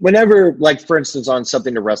 whenever, like, for instance, on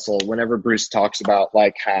Something to Wrestle, whenever Bruce talks about,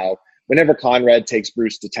 like, how, whenever Conrad takes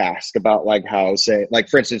Bruce to task about, like, how, say, like,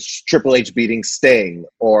 for instance, Triple H beating Sting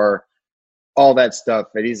or all that stuff,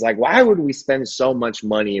 and he's like, why would we spend so much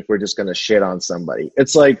money if we're just going to shit on somebody?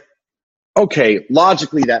 It's like, okay,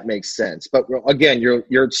 logically that makes sense. But, again,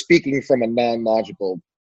 you're speaking from a non-logical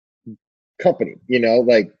company,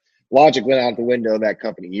 like, logic went out the window of that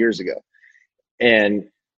company years ago. And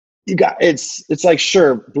you got it's like,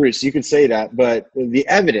 sure, Bruce, you could say that, but the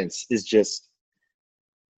evidence is just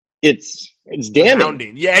it's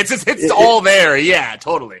damning. Yeah, it's all there. Yeah,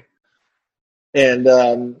 totally. And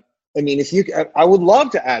I mean, I would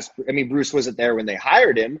love to ask. I mean, Bruce wasn't there when they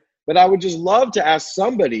hired him, but I would just love to ask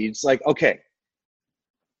somebody. It's like, okay,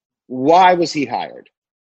 why was he hired?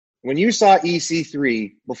 When you saw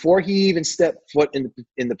EC3 before he even stepped foot in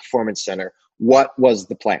the Performance Center, what was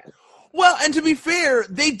the plan? Well, and to be fair,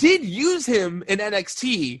 they did use him in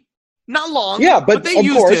NXT. Not long, yeah, but they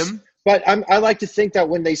used him. But I like to think that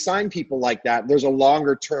when they sign people like that, there's a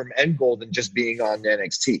longer term end goal than just being on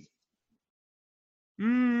NXT.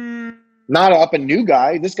 Not up a new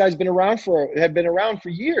guy. This guy's had been around for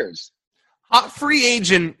years. Hot free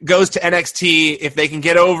agent goes to NXT. If they can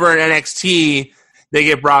get over in NXT, they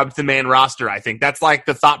get brought up to the main roster. I think that's like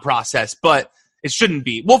the thought process. But It shouldn't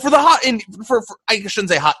be. Well, for the hot I shouldn't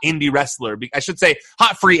say hot indie wrestler. I should say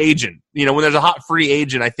hot free agent. You know, when there's a hot free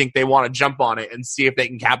agent, I think they want to jump on it and see if they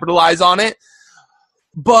can capitalize on it.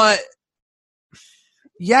 But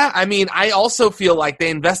yeah, I mean, I also feel like they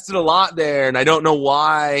invested a lot there, and I don't know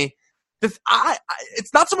why.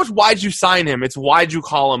 It's not so much why'd you sign him, it's why'd you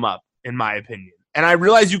call him up, in my opinion. And I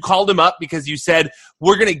realize you called him up because you said,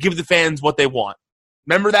 we're going to give the fans what they want.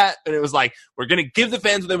 Remember that? And it was like, we're going to give the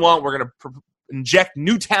fans what they want. We're going to inject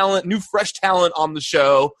new talent, new fresh talent on the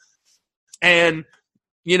show. And,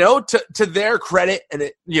 you know, to their credit, and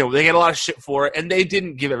they get a lot of shit for it, and they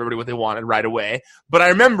didn't give everybody what they wanted right away. But I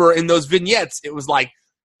remember in those vignettes, it was like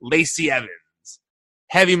Lacey Evans,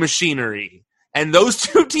 Heavy Machinery, and those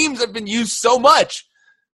two teams have been used so much.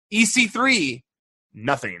 EC3,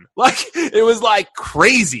 nothing. Like, it was like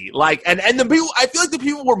crazy. Like, and the people, I feel like the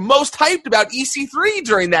people were most hyped about EC3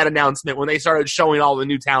 during that announcement when they started showing all the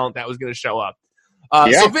new talent that was going to show up.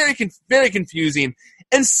 So very confusing.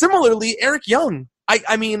 And similarly, Eric Young.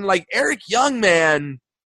 I mean, like, Eric Young, man.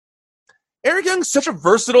 Eric Young's such a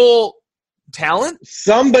versatile talent.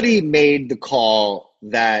 Somebody made the call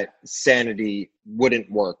that Sanity wouldn't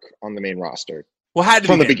work on the main roster. Well, had to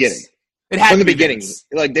from be the beginning. It had from to the be beginning. Vince.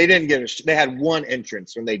 Like, they didn't give they had one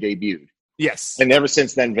entrance when they debuted. Yes. And ever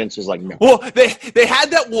since then, Vince was like, no. Well, they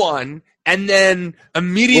had that one, and then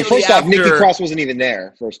immediately first after... off, Nikki Cross wasn't even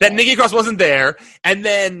there. Nikki Cross wasn't there, and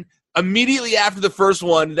then immediately after the first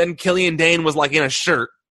one, then Killian Dane was like in a shirt,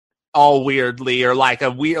 all weirdly, or like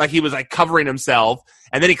he was like covering himself,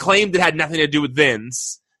 and then he claimed it had nothing to do with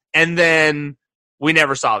Vince, and then we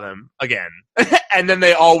never saw them again. And then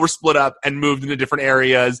they all were split up and moved into different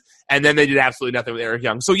areas, and then they did absolutely nothing with Eric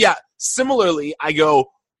Young. So yeah, similarly, I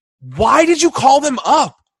go, why did you call them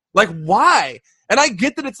up? Like, why? And I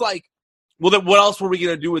get that it's like, well, then what else were we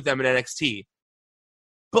going to do with them in NXT?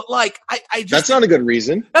 But, like, I just... That's not a good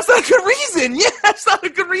reason. That's not a good reason. Yeah, that's not a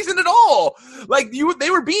good reason at all. Like,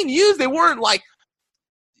 they were being used. They weren't, like,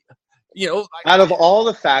 you know... Out of all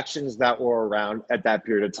the factions that were around at that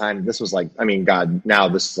period of time, this was like, I mean, God, now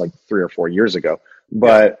this is like 3 or 4 years ago.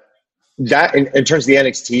 But that, in terms of the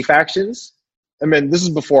NXT factions, I mean, this is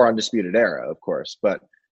before Undisputed Era, of course, but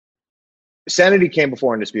Sanity came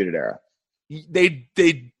before Undisputed Era. They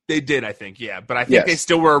did, I think, yeah. But I think they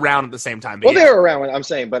still were around at the same time. Well, they were around, I'm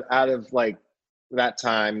saying, but out of, like, that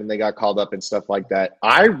time and they got called up and stuff like that,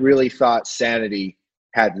 I really thought Sanity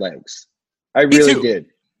had legs. I really did.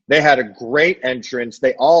 They had a great entrance.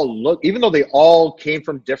 They all looked, even though they all came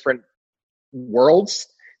from different worlds,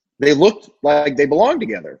 they looked like they belonged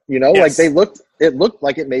together. You know, like it looked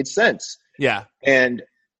like it made sense. Yeah. And,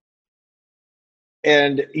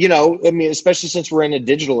 you know, I mean, especially since we're in a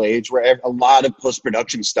digital age where a lot of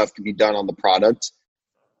post-production stuff can be done on the product,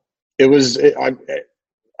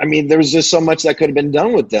 I mean, there was just so much that could have been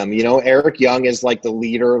done with them. You know, Eric Young is like the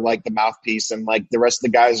leader, like the mouthpiece, and like the rest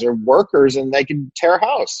of the guys are workers and they can tear a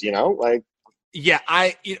house, you know? Like, yeah,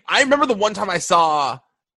 I remember the one time I saw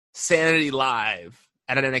Sanity live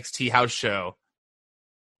at an NXT house show.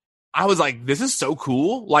 I was like, this is so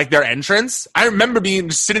cool. Like, their entrance. I remember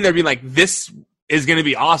sitting there being like, this is going to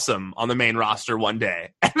be awesome on the main roster one day.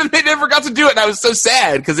 And then they never got to do it, and I was so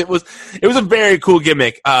sad because it was a very cool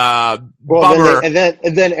gimmick. Bummer. And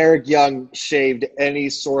then Eric Young shaved any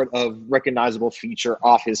sort of recognizable feature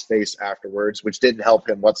off his face afterwards, which didn't help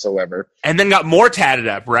him whatsoever. And then got more tatted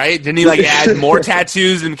up, right? Didn't he like add more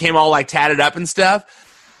tattoos and became all like tatted up and stuff?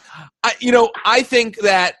 I think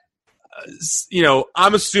that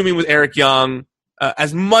I'm assuming with Eric Young,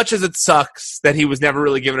 as much as it sucks that he was never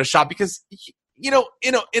really given a shot, because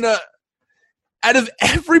out of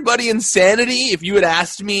everybody in Sanity, if you had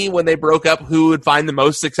asked me when they broke up who would find the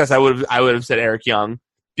most success, I would have said Eric Young,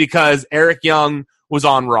 because Eric Young was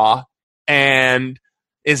on Raw and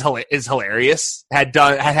is hilarious.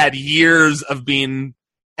 Had years of being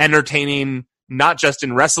entertaining, not just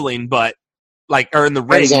in wrestling, but or in the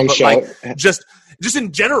ring, but like just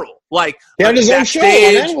in general. Like, he had his own show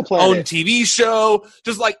on Animal Planet, own TV show,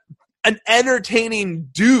 just like an entertaining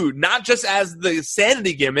dude, not just as the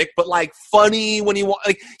Sanity gimmick, but like funny when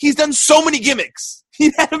he's done so many gimmicks.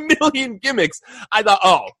 He had a million gimmicks. I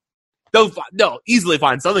thought, they'll easily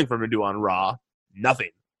find something for him to do on Raw.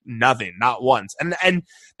 Nothing, not once. And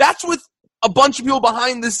that's with a bunch of people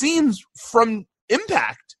behind the scenes from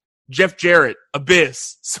Impact. Jeff Jarrett,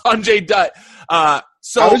 Abyss, Sanjay Dutt.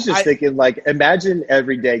 So I was just thinking, like, imagine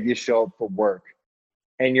every day you show up for work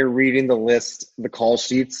and you're reading the call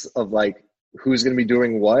sheets of, like, who's going to be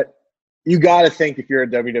doing what. You got to think, if you're a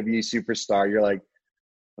WWE superstar, you're like,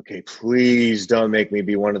 okay, please don't make me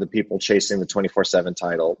be one of the people chasing the 24/7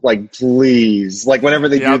 title. Like, please. Like, whenever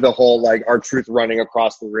they do the whole, like, R-Truth running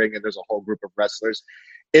across the ring and there's a whole group of wrestlers,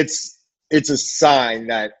 it's a sign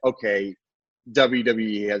that, okay,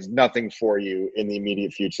 WWE has nothing for you in the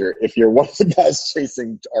immediate future if you're one of the guys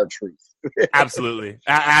chasing R-Truth. Absolutely.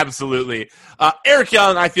 Absolutely. Eric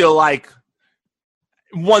Young, I feel like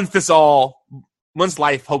once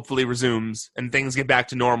life hopefully resumes and things get back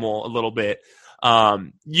to normal a little bit,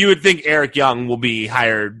 you would think Eric Young will be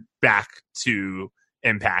hired back to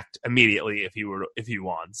Impact immediately if he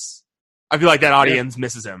wants. I feel like that audience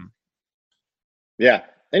misses him. Yeah.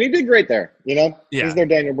 And he did great there, you know? Yeah. He's their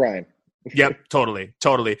Daniel Bryan. Yep, totally.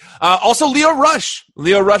 Also, Lio Rush.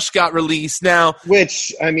 Lio Rush got released now.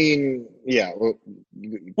 Which, I mean, yeah. What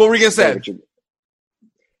were you going to say?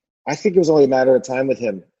 I think it was only a matter of time with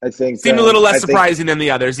him. I think seemed a little less surprising than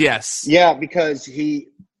the others, yes. Yeah, because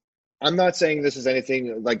I'm not saying this is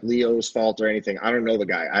anything like Leo's fault or anything. I don't know the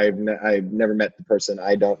guy. I've never met the person.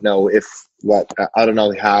 I don't know I don't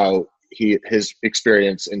know how his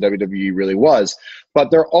experience in WWE really was.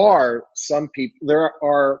 But there are some people,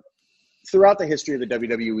 throughout the history of the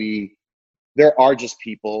WWE, there are just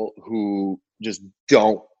people who just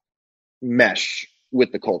don't mesh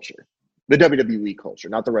with the culture, the WWE culture,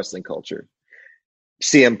 not the wrestling culture.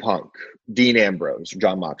 CM Punk, Dean Ambrose,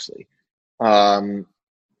 Jon Moxley. I'm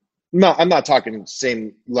not talking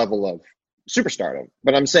same level of superstardom,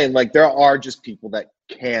 but I'm saying like there are just people that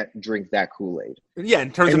can't drink that Kool-Aid. Yeah,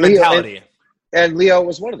 in terms of mentality. And Lio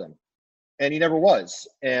was one of them. And he never was.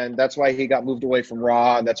 And that's why he got moved away from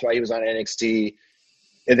Raw. And that's why he was on NXT.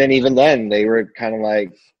 And then even then, they were kind of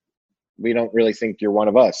like, we don't really think you're one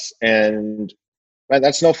of us. And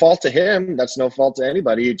that's no fault to him. That's no fault to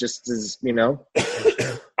anybody. It just is, you know.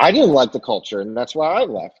 I didn't like the culture, and that's why I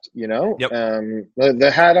left, you know. Yep.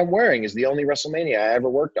 The hat I'm wearing is the only WrestleMania I ever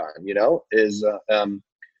worked on, you know,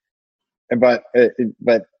 but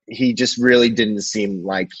he just really didn't seem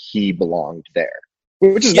like he belonged there.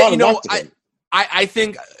 Which is not enough to him. I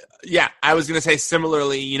think, I was going to say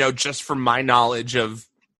similarly, you know, just from my knowledge of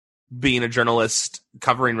being a journalist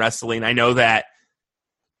covering wrestling, I know that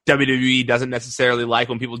WWE doesn't necessarily like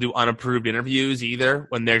when people do unapproved interviews either,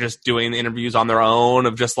 when they're just doing interviews on their own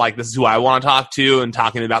of just like, this is who I want to talk to and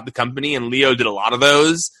talking about the company. And Lio did a lot of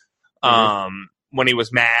those when he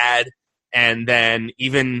was mad. And then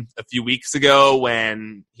even a few weeks ago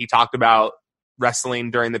when he talked about wrestling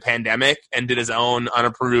during the pandemic and did his own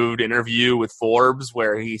unapproved interview with Forbes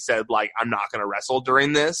where he said, like, I'm not going to wrestle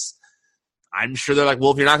during this. I'm sure they're like,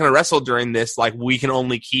 well, if you're not going to wrestle during this, like, we can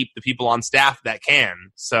only keep the people on staff that can.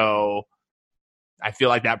 So I feel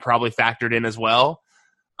like that probably factored in as well.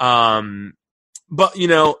 But, you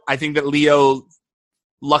know, I think that Lio,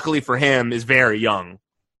 luckily for him, is very young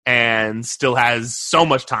and still has so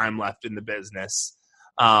much time left in the business.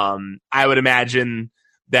 I would imagine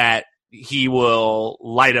that he will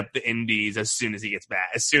light up the indies as soon as he gets back.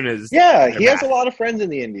 As soon as he has a lot of friends in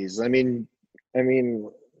the indies. I mean,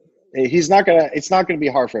 it's not gonna be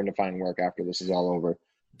hard for him to find work after this is all over.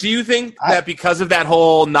 Do you think that because of that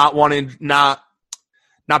whole not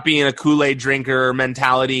being a Kool-Aid drinker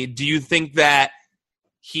mentality, do you think that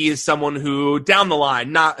he is someone who down the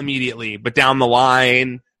line, not immediately, but down the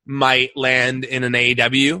line might land in an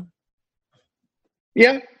AEW?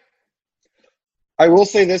 Yeah. I will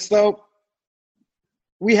say this, though.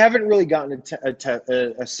 We haven't really gotten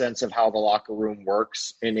a sense of how the locker room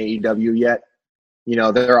works in AEW yet. You know,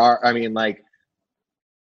 I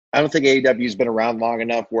don't think AEW's been around long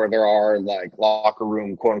enough where there are, like, locker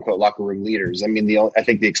room, quote-unquote, locker room leaders. I mean, I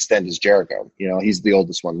think the extent is Jericho. You know, he's the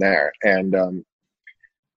oldest one there. And,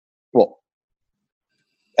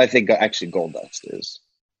 I think actually Goldust is,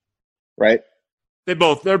 right? They're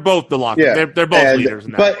both the locker. Yeah. They're both leaders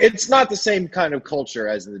in that. But it's not the same kind of culture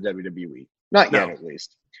as in the WWE. Not yet, at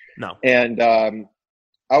least. No. And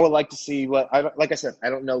I would like to see like I said, I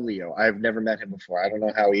don't know Lio. I've never met him before. I don't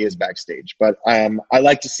know how he is backstage. But I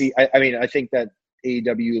like to see. I think that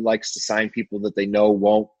AEW likes to sign people that they know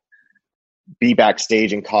won't be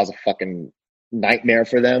backstage and cause a fucking nightmare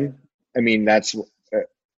for them. I mean, that's.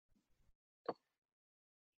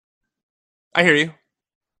 I hear you.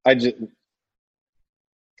 But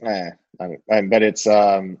it's.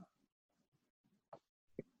 I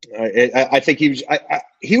think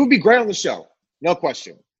he would be great on the show, no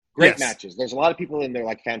question. Great matches. There's a lot of people in there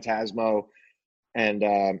like Phantasmo, and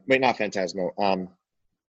not Phantasmo.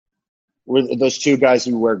 With those two guys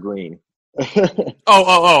who wear green.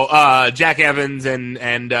 Jack Evans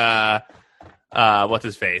and what's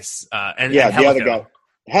his face? And the Helico. other guy,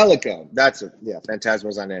 Helico. That's it. Yeah,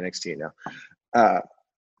 Phantasmo's on NXT now.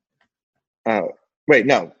 Wait,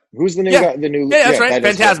 no. Who's the new guy? The new, that's right.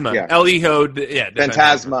 that Phantasma. Yeah. El Hijo.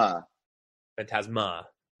 Phantasma. Phantasma.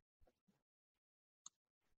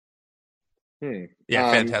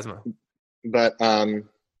 Yeah, Phantasma. But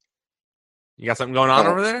you got something going on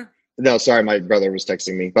over there? No, sorry, my brother was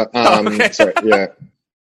texting me. But okay. Sorry, yeah.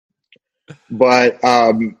 But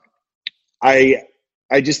I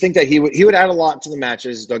just think that he would add a lot to the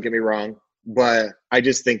matches. Don't get me wrong, but I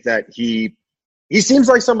just think that he seems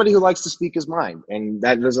like somebody who likes to speak his mind, and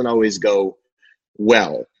that doesn't always go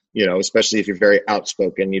well. Especially if you're very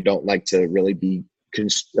outspoken, you don't like to really be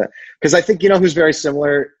because I think who's very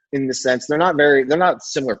similar in the sense they're not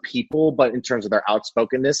similar people, but in terms of their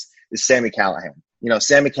outspokenness is Sami Callihan.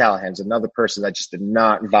 Sami Callahan's another person that just did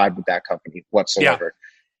not vibe with that company whatsoever.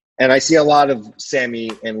 Yeah. And I see a lot of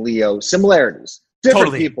Sami and Leo similarities.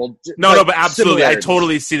 Different people. No, but absolutely. I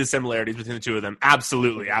totally see the similarities between the two of them.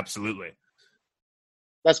 Absolutely.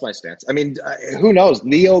 That's my stance. I mean, who knows?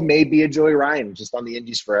 Leo may be a Joey Ryan just on the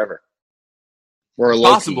indies forever. Or a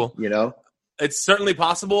Loki, possible. It's certainly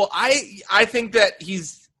possible. I think that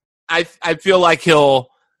I feel like he'll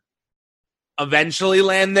eventually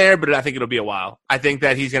land there, but I think it'll be a while. I think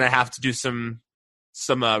that he's going to have to do some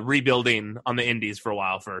rebuilding on the indies for a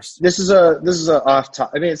while first. This is a off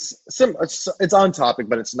topic. I mean, it's on topic,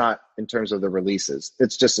 but it's not in terms of the releases.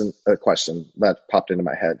 It's just a question that popped into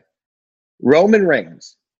my head. Roman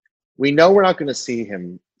Reigns. We know we're not going to see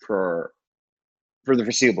him for the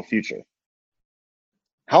foreseeable future.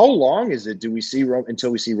 How long is it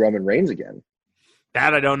until we see Roman Reigns again?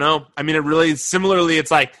 That I don't know. I mean,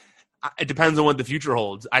 it's like it depends on what the future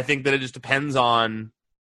holds. I think that it just depends on.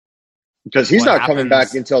 Because he's not coming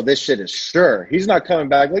back until this shit is sure. He's not coming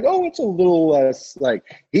back like, it's a little less.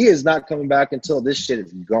 Like, he is not coming back until this shit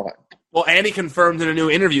is gone. Well, and he confirmed in a new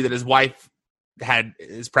interview that his wife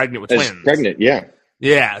is pregnant with twins. Pregnant, yeah.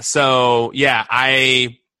 Yeah, so, yeah,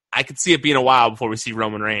 I could see it being a while before we see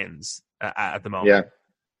Roman Reigns at the moment. Yeah.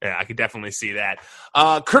 Yeah, I could definitely see that.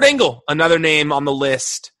 Kurt Angle, another name on the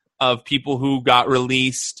list of people who got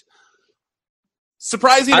released.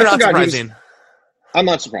 Surprising or not surprising? I'm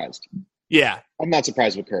not surprised. Yeah. I'm not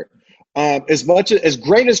surprised with Kurt. As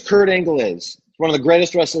great as Kurt Angle is, one of the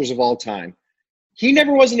greatest wrestlers of all time, he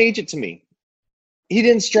never was an agent to me. He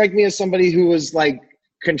didn't strike me as somebody who was like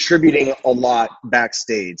contributing a lot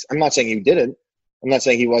backstage. I'm not saying he didn't. I'm not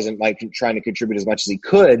saying he wasn't like trying to contribute as much as he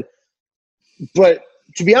could. But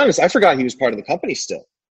to be honest, I forgot he was part of the company still.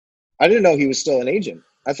 I didn't know he was still an agent.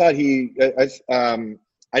 I thought I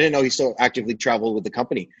didn't know he still actively traveled with the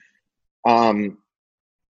company.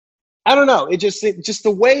 I don't know. It just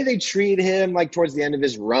the way they treat him, like towards the end of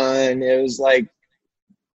his run, it was like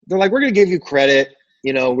they're like, we're going to give you credit.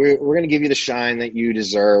 We're going to give you the shine that you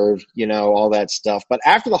deserve. All that stuff. But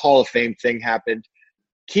after the Hall of Fame thing happened,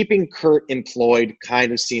 keeping Kurt employed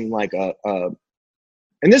kind of seemed like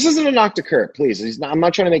and this isn't a knock to Kurt, please. I'm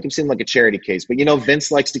not trying to make him seem like a charity case, but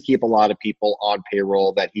Vince likes to keep a lot of people on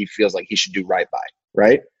payroll that he feels like he should do right by,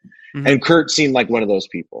 right? Mm-hmm. And Kurt seemed like one of those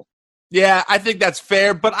people. Yeah, I think that's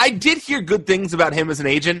fair, but I did hear good things about him as an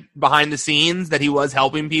agent behind the scenes, that he was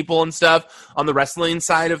helping people and stuff on the wrestling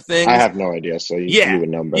side of things. I have no idea, so you would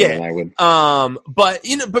know better than I would. But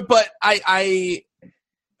I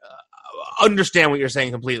understand what you're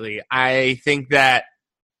saying completely. I think that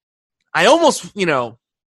I almost,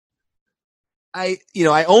 I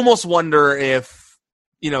almost wonder if,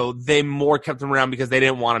 they more kept him around because they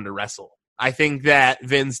didn't want him to wrestle. I think that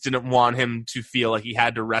Vince didn't want him to feel like he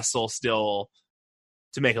had to wrestle still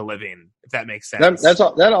to make a living, if that makes sense. That's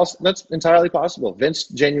entirely possible. Vince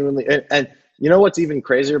genuinely, and you know what's even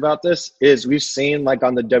crazier about this is we've seen like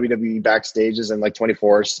on the WWE backstages and like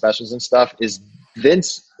 24 specials and stuff is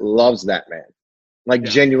Vince loves that man,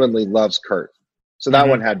 genuinely loves Kurt. So that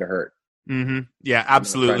one had to hurt. Mm-hmm. Yeah,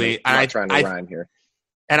 absolutely. I'm trying to rhyme here.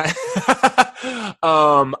 And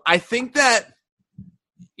I think that,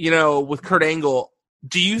 with Kurt Angle,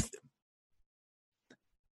 do you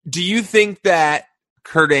think that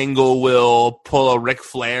Kurt Angle will pull a Ric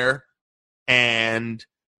Flair, and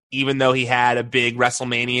even though he had a big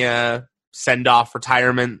WrestleMania send-off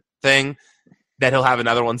retirement thing, that he'll have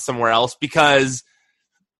another one somewhere else? Because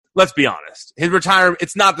let's be honest, his retirement,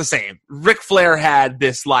 it's not the same. Ric Flair had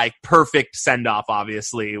this like perfect send-off,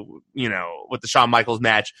 obviously, with the Shawn Michaels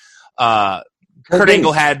match. Kurt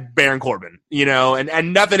Angle had Baron Corbin,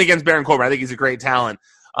 and nothing against Baron Corbin. I think he's a great talent.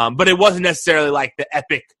 But it wasn't necessarily like the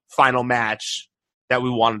epic final match that we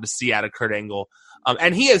wanted to see out of Kurt Angle.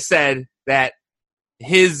 And he has said that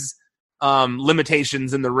his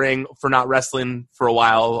limitations in the ring for not wrestling for a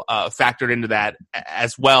while factored into that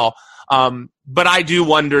as well. But I do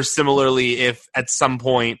wonder similarly if at some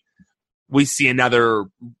point we see another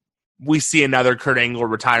Kurt Angle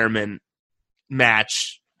retirement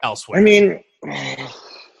match elsewhere. I mean,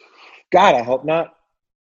 God, I hope not.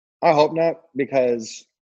 I hope not, because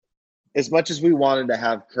as much as we wanted to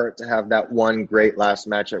have Kurt to have that one great last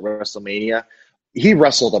match at WrestleMania, he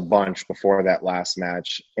wrestled a bunch before that last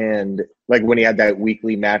match. And like when he had that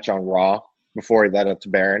weekly match on Raw before he led up to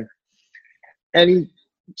Baron. And he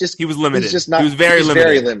was limited. He's just not, he was very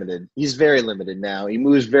limited. He's very limited now. He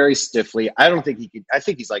moves very stiffly. I think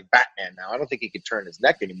he's like Batman now. I don't think he could turn his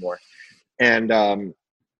neck anymore. And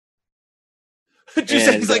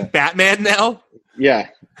he's like Batman now? Yeah.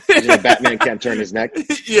 Batman can't turn his neck.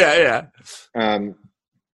 Yeah. I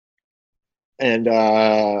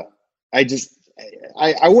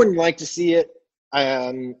wouldn't like to see it.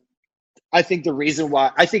 I think the reason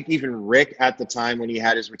why, I think even Rick at the time when he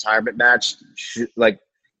had his retirement match,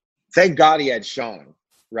 thank God he had Shawn,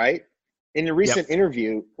 right? In a recent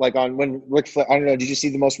interview, like on when Ric Flair, I don't know, did you see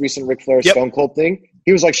the most recent Ric Flair Stone Cold thing?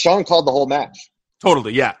 He was like, Shawn called the whole match.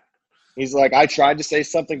 Totally, yeah. He's like, I tried to say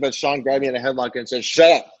something, but Shawn grabbed me in a headlock and said,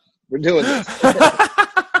 shut up. We're doing this.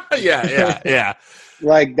 Yeah.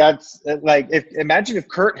 Like, that's like, imagine if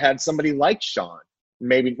Kurt had somebody like Shawn,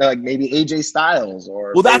 maybe AJ Styles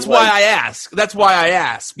or. Well, that's why I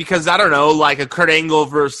ask. Because I don't know, like a Kurt Angle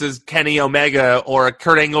versus Kenny Omega or a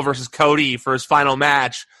Kurt Angle versus Cody for his final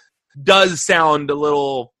match does sound a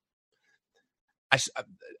little.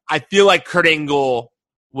 I feel like Kurt Angle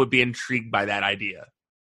would be intrigued by that idea.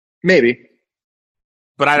 Maybe.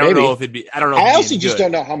 But I don't know if it'd be. I don't know. I also just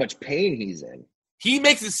don't know how much pain he's in. He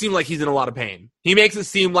makes it seem like he's in a lot of pain. He makes it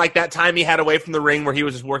seem like that time he had away from the ring where he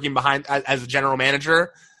was just working behind as a general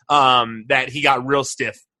manager, that he got real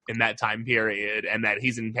stiff in that time period and that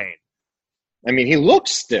he's in pain. I mean, he looked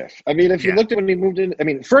stiff. I mean, if you looked at when he moved in, I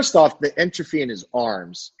mean, first off, the entropy in his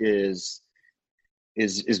arms is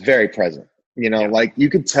very present. Like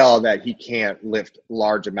you could tell that he can't lift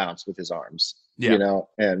large amounts with his arms,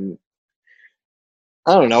 and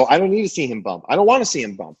I don't know. I don't need to see him bump. I don't want to see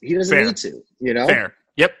him bump. He doesn't need to, Fair.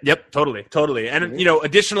 Yep. Totally. And,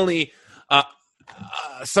 additionally,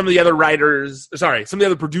 some of the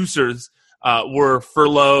other producers were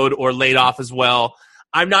furloughed or laid off as well.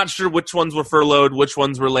 I'm not sure which ones were furloughed, which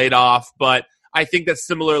ones were laid off, but I think that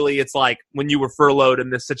similarly, it's like when you were furloughed in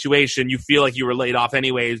this situation, you feel like you were laid off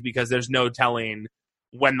anyways because there's no telling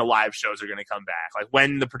when the live shows are going to come back, like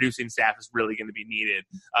when the producing staff is really going to be needed,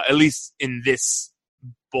 at least in this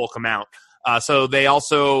bulk amount. So they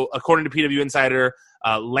also, according to PW Insider,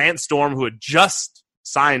 Lance Storm, who had just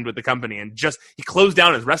signed with the company and he closed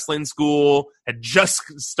down his wrestling school, had just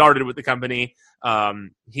started with the company.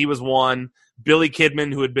 He was one. Billy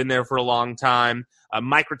Kidman, who had been there for a long time.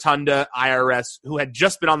 Mike Rotunda, IRS, who had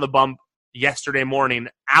just been on the bump yesterday morning,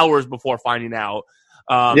 hours before finding out.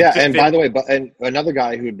 And by the way, and another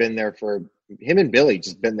guy who had been there for him and Billy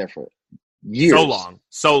just been there for years.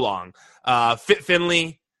 So long. Fit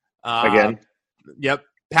Finley. Again. Yep.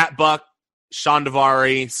 Pat Buck, Sean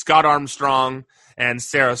Daivari, Scott Armstrong, and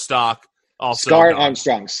Sarah Stock. Also, Scott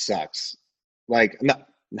Armstrong sucks. Like, no,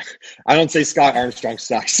 I don't say Scott Armstrong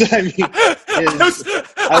sucks. I mean,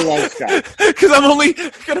 I love Scott. Because I'm only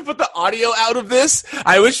going to put the audio out of this.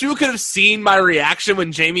 I wish you could have seen my reaction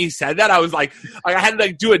when Jamie said that. I was like, I had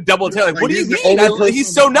to do a double take. Like, what do you mean?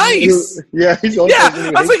 He's so nice. He's the only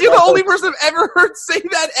person. I was like, you're the only person I've ever heard say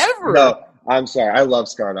that ever. No, I'm sorry. I love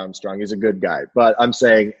Scott Armstrong. He's a good guy. But I'm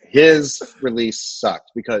saying his release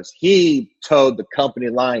sucked because he towed the company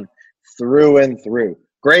line through and through.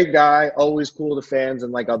 Great guy, always cool to fans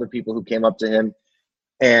and like other people who came up to him.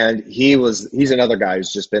 And he's another guy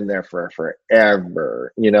who's just been there for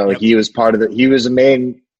forever. He was he was a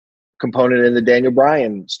main component in the Daniel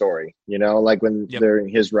Bryan story, like when during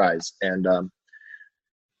his rise. And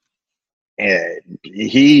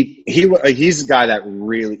he's a guy that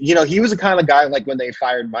really, he was the kind of guy like when they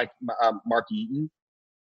fired Mark Eaton.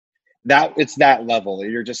 It's that level.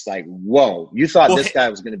 You're just like, whoa, you thought this guy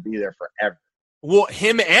was going to be there forever. Well,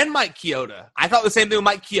 him and Mike Chioda. I thought the same thing with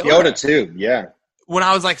Mike Chioda. Chioda too, yeah. When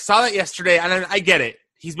I was like, saw that yesterday, and I get it.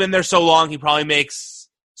 He's been there so long, he probably makes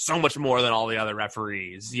so much more than all the other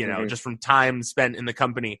referees, just from time spent in the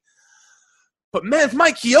company. But man, it's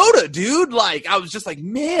Mike Chioda, dude. Like, I was just like,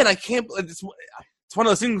 man, I can't. It's one of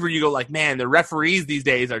those things where you go like, man, the referees these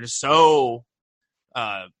days are just so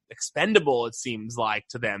expendable. It seems like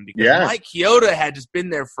to them because Mike Chioda had just been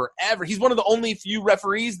there forever. He's one of the only few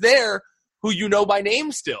referees there who you know by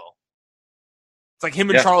name still. It's like him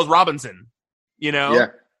and Charles Robinson, who,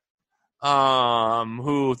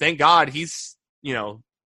 thank God, he's,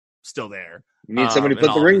 still there. You need somebody to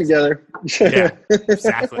put the ring together. Yeah,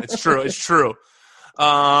 exactly. It's true.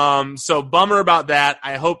 So bummer about that.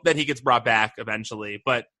 I hope that he gets brought back eventually.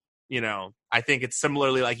 But, I think it's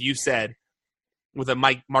similarly like you said with a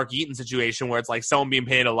Mark Eaton situation where it's like someone being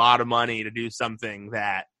paid a lot of money to do something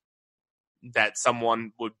that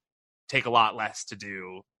someone would take a lot less to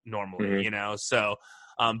do normally, So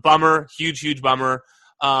bummer, huge bummer.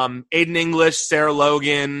 Aiden English, Sarah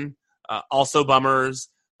Logan, also bummers.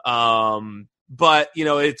 But,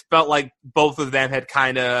 it felt like both of them had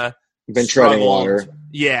kind of been treading water.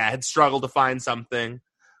 Yeah, had struggled to find something.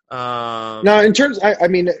 No, in terms,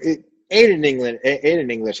 Aiden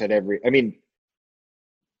English had every.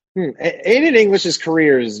 Aiden English's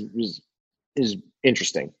career is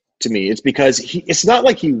interesting to me. It's because it's not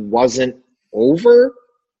like he wasn't over.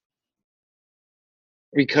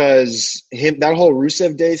 Because that whole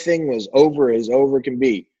Rusev Day thing was over as over can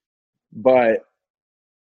be, but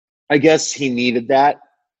I guess he needed that.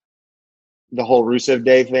 The whole Rusev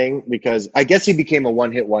Day thing, because I guess he became a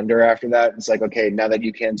one-hit wonder after that. It's like, okay, now that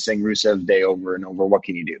you can sing Rusev Day over and over, what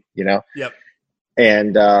can you do? Yep.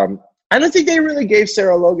 And I don't think they really gave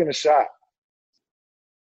Sarah Logan a shot.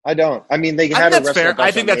 I don't. They had a fair.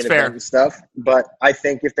 I think that's fair and stuff, but I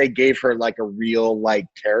think if they gave her like a real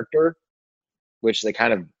character, which they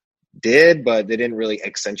kind of did, but they didn't really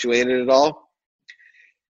accentuate it at all.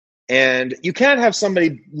 And you can't have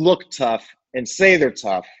somebody look tough and say they're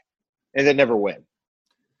tough and then never win,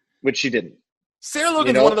 which she didn't. Sarah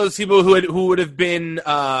Logan's one of those people who would have been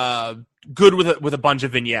good with a bunch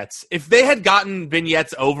of vignettes. If they had gotten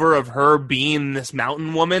vignettes over of her being this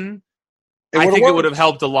mountain woman, I think it would have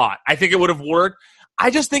helped a lot. I think it would have worked. I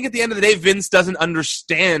just think at the end of the day, Vince doesn't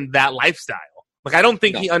understand that lifestyle. I don't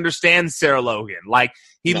think he understands Sarah Logan.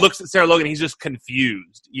 He looks at Sarah Logan, he's just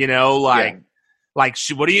confused,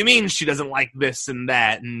 what do you mean she doesn't like this and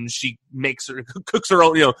that? And she cooks her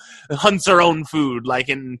own, hunts her own food,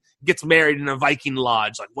 and gets married in a Viking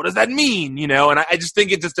lodge. What does that mean? And I just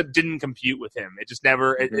think it just didn't compute with him. It just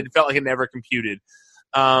never, it felt like it never computed.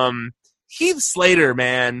 Heath Slater,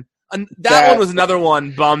 man. That one was another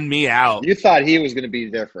one bummed me out. You thought he was going to be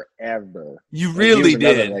there forever. You really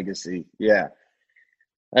did. Legacy. Yeah.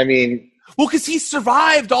 Well, because he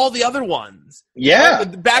survived all the other ones. Yeah.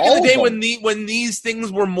 Back in the day when these things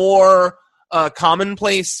were more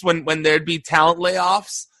commonplace, when there'd be talent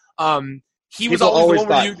layoffs, he was always the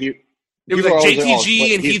one where it was like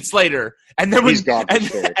JTG and Heath Slater. And then when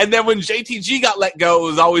JTG got let go,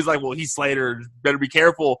 it was always like, well, Heath Slater, better be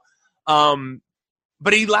careful.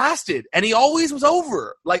 But he lasted, and he always was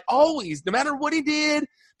over. Always. No matter what he did,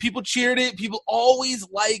 people cheered it. People always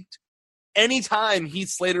liked anytime Heath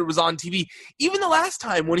Slater was on TV. Even the last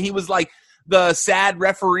time when he was the sad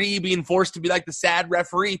referee, being forced to be the sad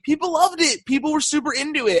referee, people loved it. People were super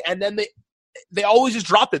into it. And then they always just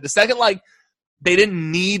dropped it. The second they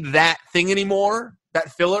didn't need that thing anymore,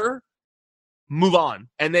 that filler, move on.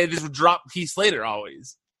 And they just dropped Heath Slater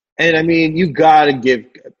always. And you gotta give,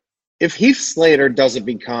 if Heath Slater doesn't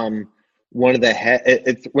become one of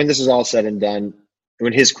the when this is all said and done,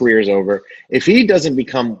 when his career is over, if he doesn't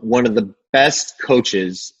become one of the best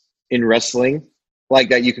coaches in wrestling,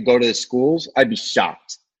 that you could go to the schools, I'd be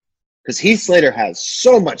shocked. Because Heath Slater has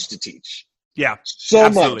so much to teach. Yeah. So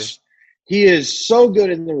much. He is so good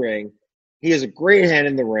in the ring. He has a great hand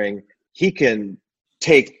in the ring. He can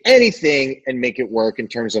take anything and make it work in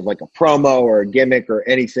terms of a promo or a gimmick or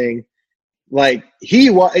anything. He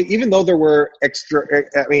was, even though there were extra,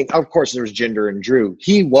 of course there was Jinder and Drew,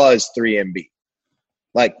 he was 3MB.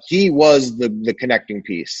 He was the connecting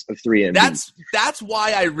piece of 3MB. That's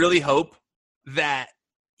why I really hope that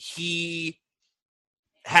he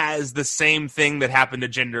has the same thing that happened to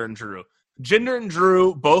Jinder and Drew. Jinder and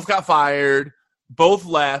Drew both got fired, both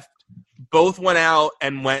left, both went out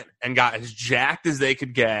and got as jacked as they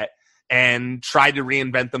could get and tried to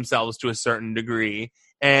reinvent themselves to a certain degree.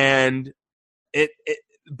 And it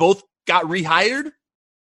both got rehired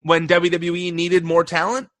when WWE needed more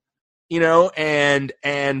talent.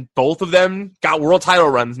 And both of them got world title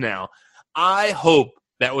runs now. I hope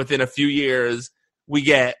that within a few years we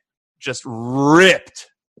get just ripped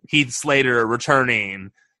Heath Slater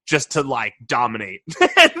returning just to dominate.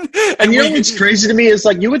 and what's crazy to me is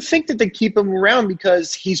you would think that they keep him around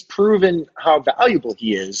because he's proven how valuable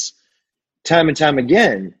he is time and time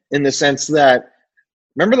again, in the sense that,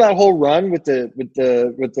 remember that whole run with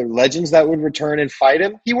the legends that would return and fight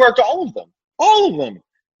him? He worked all of them.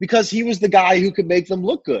 Because he was the guy who could make them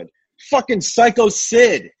look good. Fucking Psycho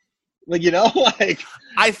Sid.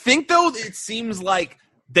 I think, though, it seems like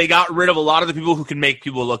they got rid of a lot of the people who can make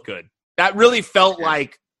people look good. That really felt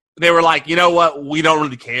like they were you know what? We don't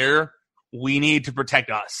really care. We need to protect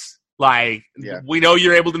us. We know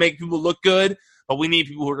you're able to make people look good, but we need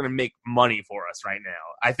people who are going to make money for us right now.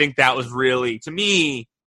 I think that was really, to me,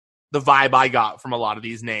 the vibe I got from a lot of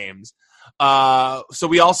these names. So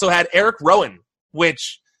we also had Eric Rowan,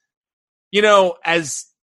 which, as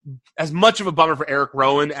much of a bummer for Eric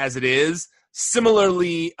Rowan as it is,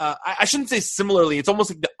 similarly, I shouldn't say similarly, it's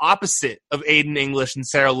almost like the opposite of Aiden English and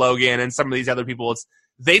Sarah Logan and some of these other people.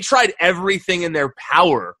 They tried everything in their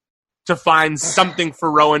power to find something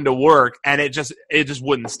for Rowan to work, and it just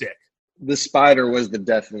wouldn't stick. The spider was the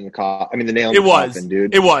death in the coffin. I mean, the nail in the coffin,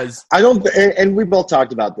 dude. It was. And we both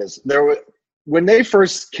talked about this. When they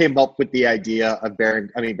first came up with the idea of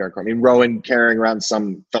Rowan carrying around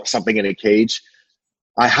something in a cage,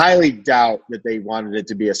 I highly doubt that they wanted it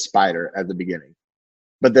to be a spider at the beginning.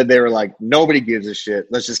 But then they were like, nobody gives a shit.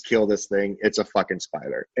 Let's just kill this thing. It's a fucking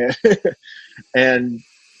spider. and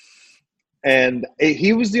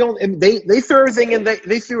he was the only. And they threw everything in.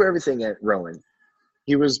 They threw everything at Rowan.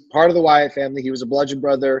 He was part of the Wyatt family. He was a Bludgeon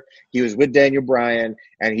brother. He was with Daniel Bryan,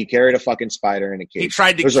 and he carried a fucking spider in a cage. He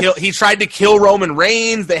tried to kill Roman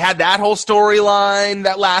Reigns. They had that whole storyline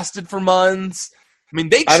that lasted for months. I mean,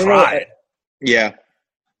 they tried. Yeah,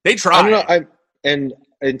 they tried. I don't know. And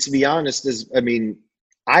to be honest,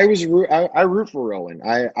 I root for Rowan.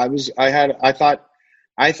 I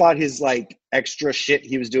thought his like extra shit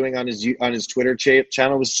he was doing on his Twitter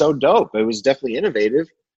channel was so dope. It was definitely innovative.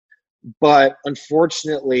 But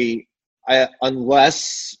unfortunately,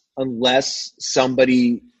 unless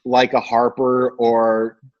somebody like a Harper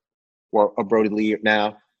or a Brody Lee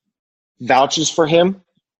now vouches for him,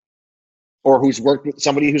 or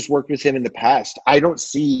somebody who's worked with him in the past, I don't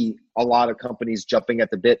see a lot of companies jumping at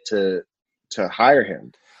the bit to hire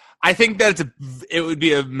him. I think that it would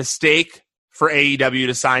be a mistake for AEW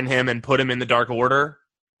to sign him and put him in the Dark Order,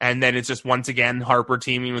 and then it's just once again Harper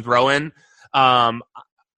teaming with Rowan.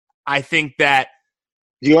 I think that.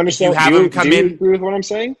 Do you understand? Do you agree with what I'm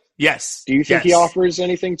saying? Yes. Do you think he offers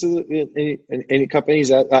anything to any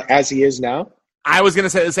companies as he is now? I was going to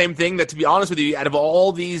say the same thing. That, to be honest with you, out of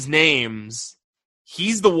all these names,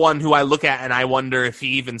 he's the one who I look at and I wonder if he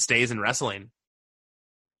even stays in wrestling.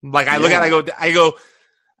 Like I look at, it, I go,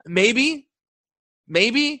 maybe,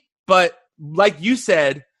 but like you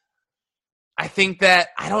said. I think that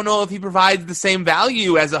I don't know if he provides the same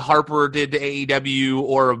value as a Harper did to AEW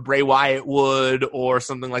or a Bray Wyatt would or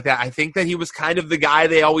something like that. I think that he was kind of the guy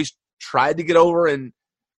they always tried to get over and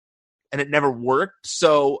it never worked.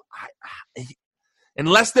 So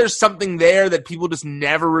unless there's something there that people just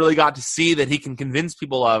never really got to see that he can convince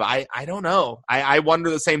people of, I don't know. I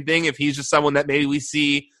wonder the same thing if he's just someone that maybe we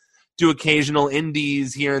see do occasional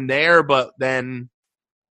indies here and there, but then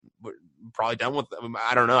probably done with them.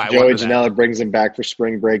 I don't know. Joey Janela brings him back for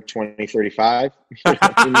Spring Break 2035. Okay,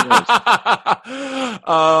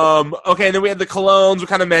 and then we had the Colognes. We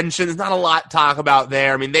kind of mentioned there's not a lot to talk about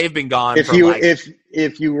there. I mean, they've been gone. If you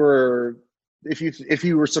were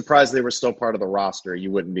surprised they were still part of the roster,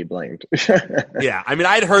 you wouldn't be blamed. Yeah, I mean,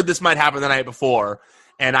 I'd heard this might happen the night before,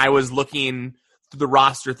 and I was looking through the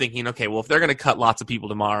roster thinking, okay, well, if they're going to cut lots of people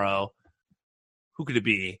tomorrow, who could it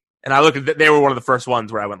be? And I looked at they were one of the first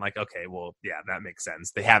ones where I went like, okay, well, yeah, that makes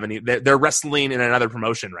sense. They haven't. They're wrestling in another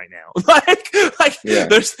promotion right now.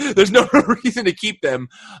 There's no reason to keep them.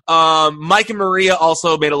 Mike and Maria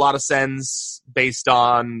also made a lot of sense based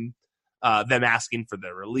on them asking for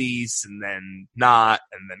their release and then not,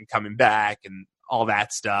 and then coming back and all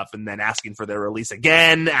that stuff, and then asking for their release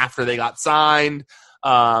again after they got signed.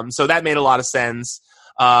 So that made a lot of sense.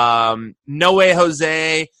 No Way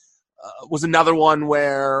Jose was another one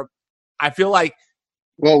where I feel like.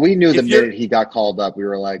 Well, we knew the minute he got called up, we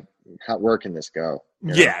were like, where can this go?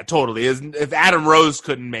 Yeah, totally. If Adam Rose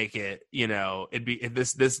couldn't make it, it'd be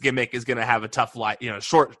this gimmick is going to have a tough life,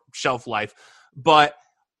 short shelf life. But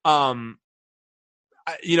with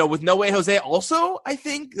No Way Jose, also I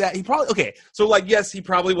think that he probably yes, he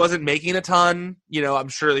probably wasn't making a ton. I'm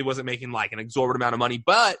sure he wasn't making like an exorbitant amount of money,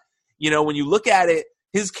 but when you look at it,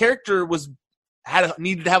 his character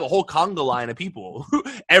needed to have a whole conga line of people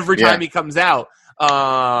every time he comes out.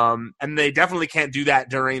 And they definitely can't do that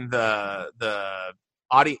during the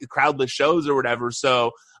crowdless shows or whatever.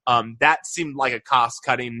 So that seemed like a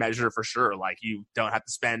cost-cutting measure for sure. Like you don't have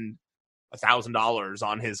to spend $1,000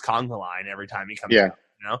 on his conga line every time he comes out.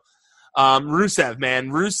 Rusev, man.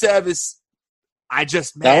 Rusev is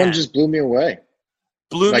that one just blew me away.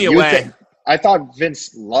 I thought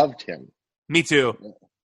Vince loved him. Me too.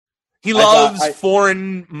 He loves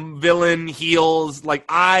foreign villain heels. Like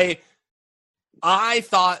I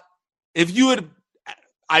thought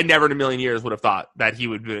I never in a million years would have thought that he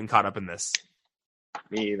would have been caught up in this.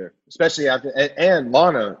 Me either. Especially after, and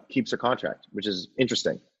Lana keeps her contract, which is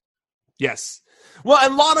interesting. Yes. Well,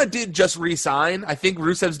 and Lana did just re-sign. I think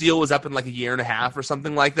Rusev's deal was up in like a year and a half or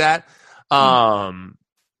something like that.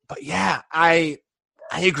 But yeah, I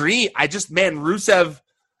agree. Rusev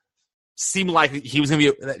seemed like he was going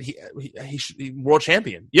to be he should be world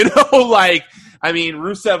champion. Rusev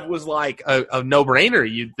was like a no-brainer,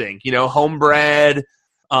 you'd think. Homebred,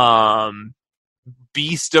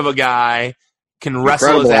 beast of a guy, can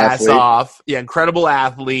wrestle his ass off. Yeah, incredible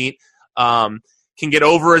athlete. Can get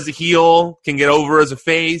over as a heel, can get over as a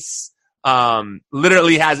face.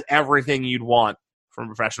 Literally has everything you'd want from a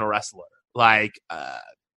professional wrestler. Like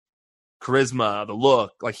charisma, the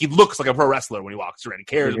look. Like he looks like a pro wrestler when he walks around. He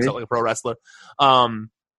carries himself like a pro wrestler.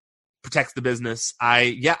 Protects the business.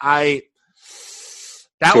 That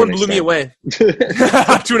one blew me away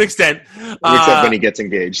to an extent. Except when he gets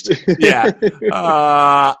engaged. Yeah.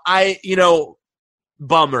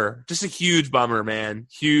 Bummer. Just a huge bummer, man.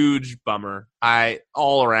 Huge bummer.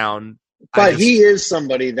 All around. But he is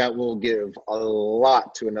somebody that will give a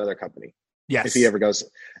lot to another company. Yes. If he ever goes.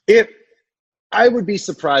 I would be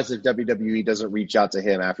surprised if WWE doesn't reach out to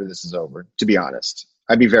him after this is over, to be honest.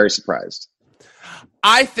 I'd be very surprised.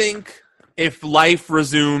 I think if life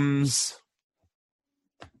resumes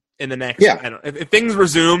in the next, if things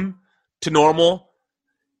resume to normal,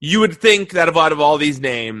 you would think that out of all these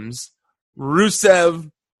names, Rusev,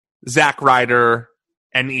 Zack Ryder,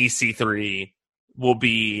 and EC3 will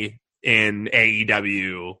be in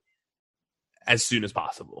AEW as soon as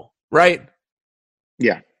possible, right?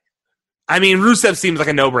 Yeah. Rusev seems like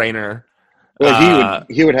a no-brainer. Well,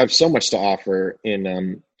 he would have so much to offer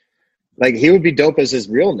in, he would be dope as his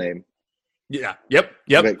real name. Yeah. Yep.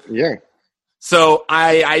 Yeah. So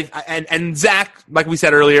and Zach, like we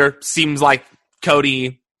said earlier, seems like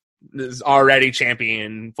Cody is already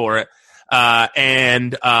champion for it.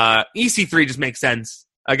 And EC3 just makes sense.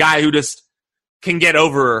 A guy who just can get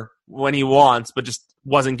over when he wants, but just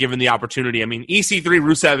wasn't given the opportunity. EC3,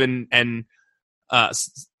 Rusev,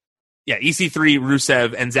 EC3,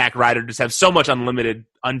 Rusev, and Zack Ryder just have so much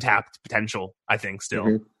untapped potential, I think, still.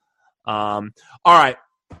 Mm-hmm. All right.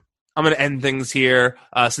 I'm going to end things here.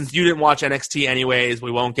 Since you didn't watch NXT anyways,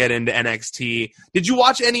 we won't get into NXT. Did you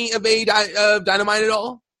watch any of Dynamite at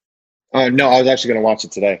all? No, I was actually going to watch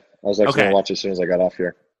it today. I was actually going to watch it as soon as I got off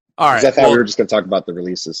here. All right. I thought we were just going to talk about the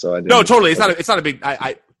releases, so I didn't. No, totally. It's not a big.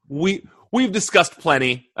 We've discussed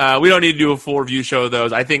plenty. We don't need to do a full review show of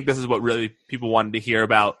those. I think this is what really people wanted to hear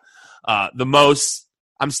about the most.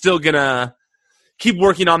 I'm still gonna keep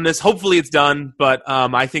working on this. Hopefully, it's done. But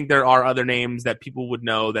I think there are other names that people would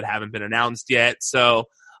know that haven't been announced yet. So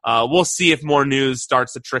we'll see if more news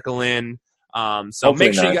starts to trickle in.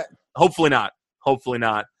 Make sure you guys. Hopefully not.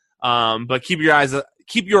 But keep your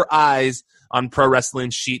eyes on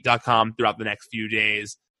ProWrestlingSheet.com throughout the next few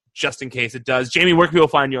days, just in case it does. Jamie, where can people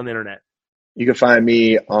find you on the internet? You can find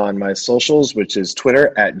me on my socials, which is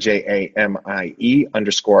Twitter at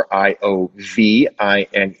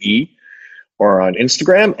JAMIE_IOVINE, or on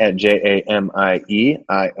Instagram at JAMIEIOVINE,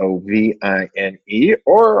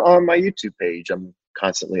 or on my YouTube page. I'm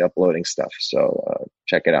constantly uploading stuff, so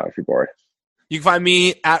check it out if you're bored. You can find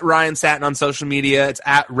me at Ryan Satin on social media. It's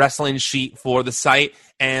at Wrestling Sheet for the site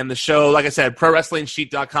and the show. Like I said,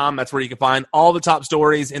 ProWrestlingSheet.com. That's where you can find all the top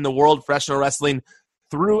stories in the world of professional wrestling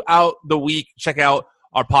throughout the week. Check out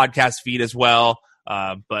our podcast feed as well.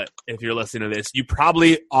 But if you're listening to this, you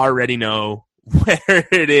probably already know where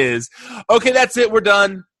it is. Okay, that's it. We're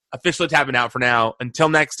done. Officially tapping out for now. Until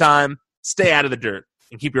next time, stay out of the dirt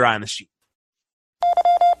and keep your eye on the sheet.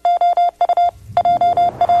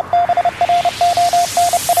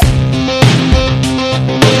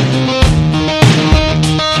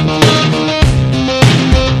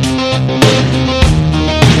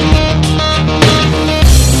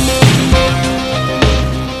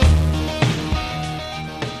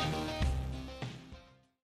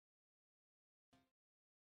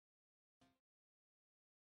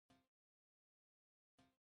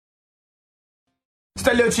 It's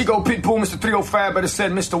that little Chico Pitbull, Mr. 305, better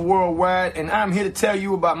said Mr. Worldwide, and I'm here to tell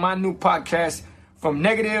you about my new podcast, From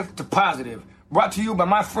Negative to Positive, brought to you by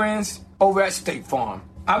my friends over at State Farm.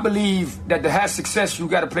 I believe that to have success, you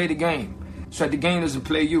got to play the game, so that the game doesn't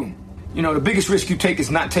play you. You know, the biggest risk you take is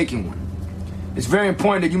not taking one. It's very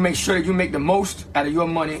important that you make sure that you make the most out of your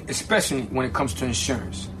money, especially when it comes to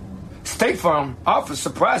insurance. State Farm offers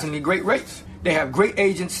surprisingly great rates. They have great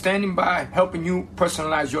agents standing by helping you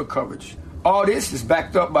personalize your coverage. All this is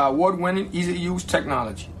backed up by award-winning, easy-to-use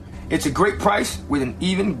technology. It's a great price with an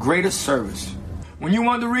even greater service. When you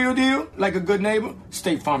want the real deal, like a good neighbor,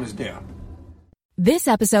 State Farm is there. This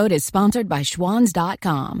episode is sponsored by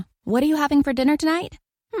Schwans.com. What are you having for dinner tonight?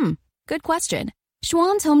 Good question.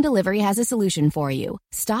 Schwann's Home Delivery has a solution for you.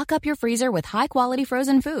 Stock up your freezer with high-quality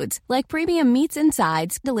frozen foods like premium meats and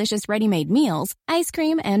sides, delicious ready-made meals, ice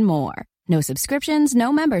cream, and more. No subscriptions,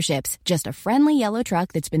 no memberships, just a friendly yellow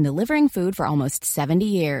truck that's been delivering food for almost 70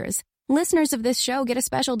 years. Listeners of this show get a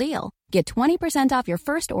special deal. Get 20% off your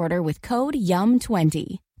first order with code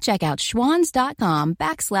YUM20. Check out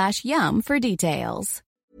schwans.com/YUM for details.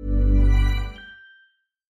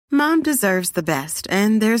 Mom deserves the best,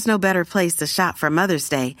 and there's no better place to shop for Mother's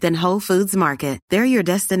Day than Whole Foods Market. They're your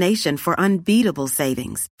destination for unbeatable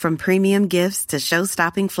savings, from premium gifts to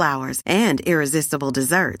show-stopping flowers and irresistible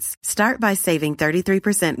desserts. Start by saving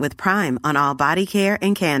 33% with Prime on all body care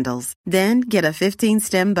and candles. Then get a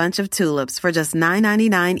 15-stem bunch of tulips for just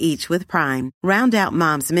 $9.99 each with Prime. Round out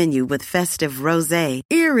Mom's menu with festive rosé,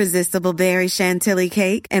 irresistible berry chantilly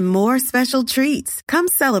cake, and more special treats. Come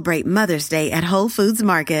celebrate Mother's Day at Whole Foods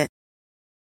Market.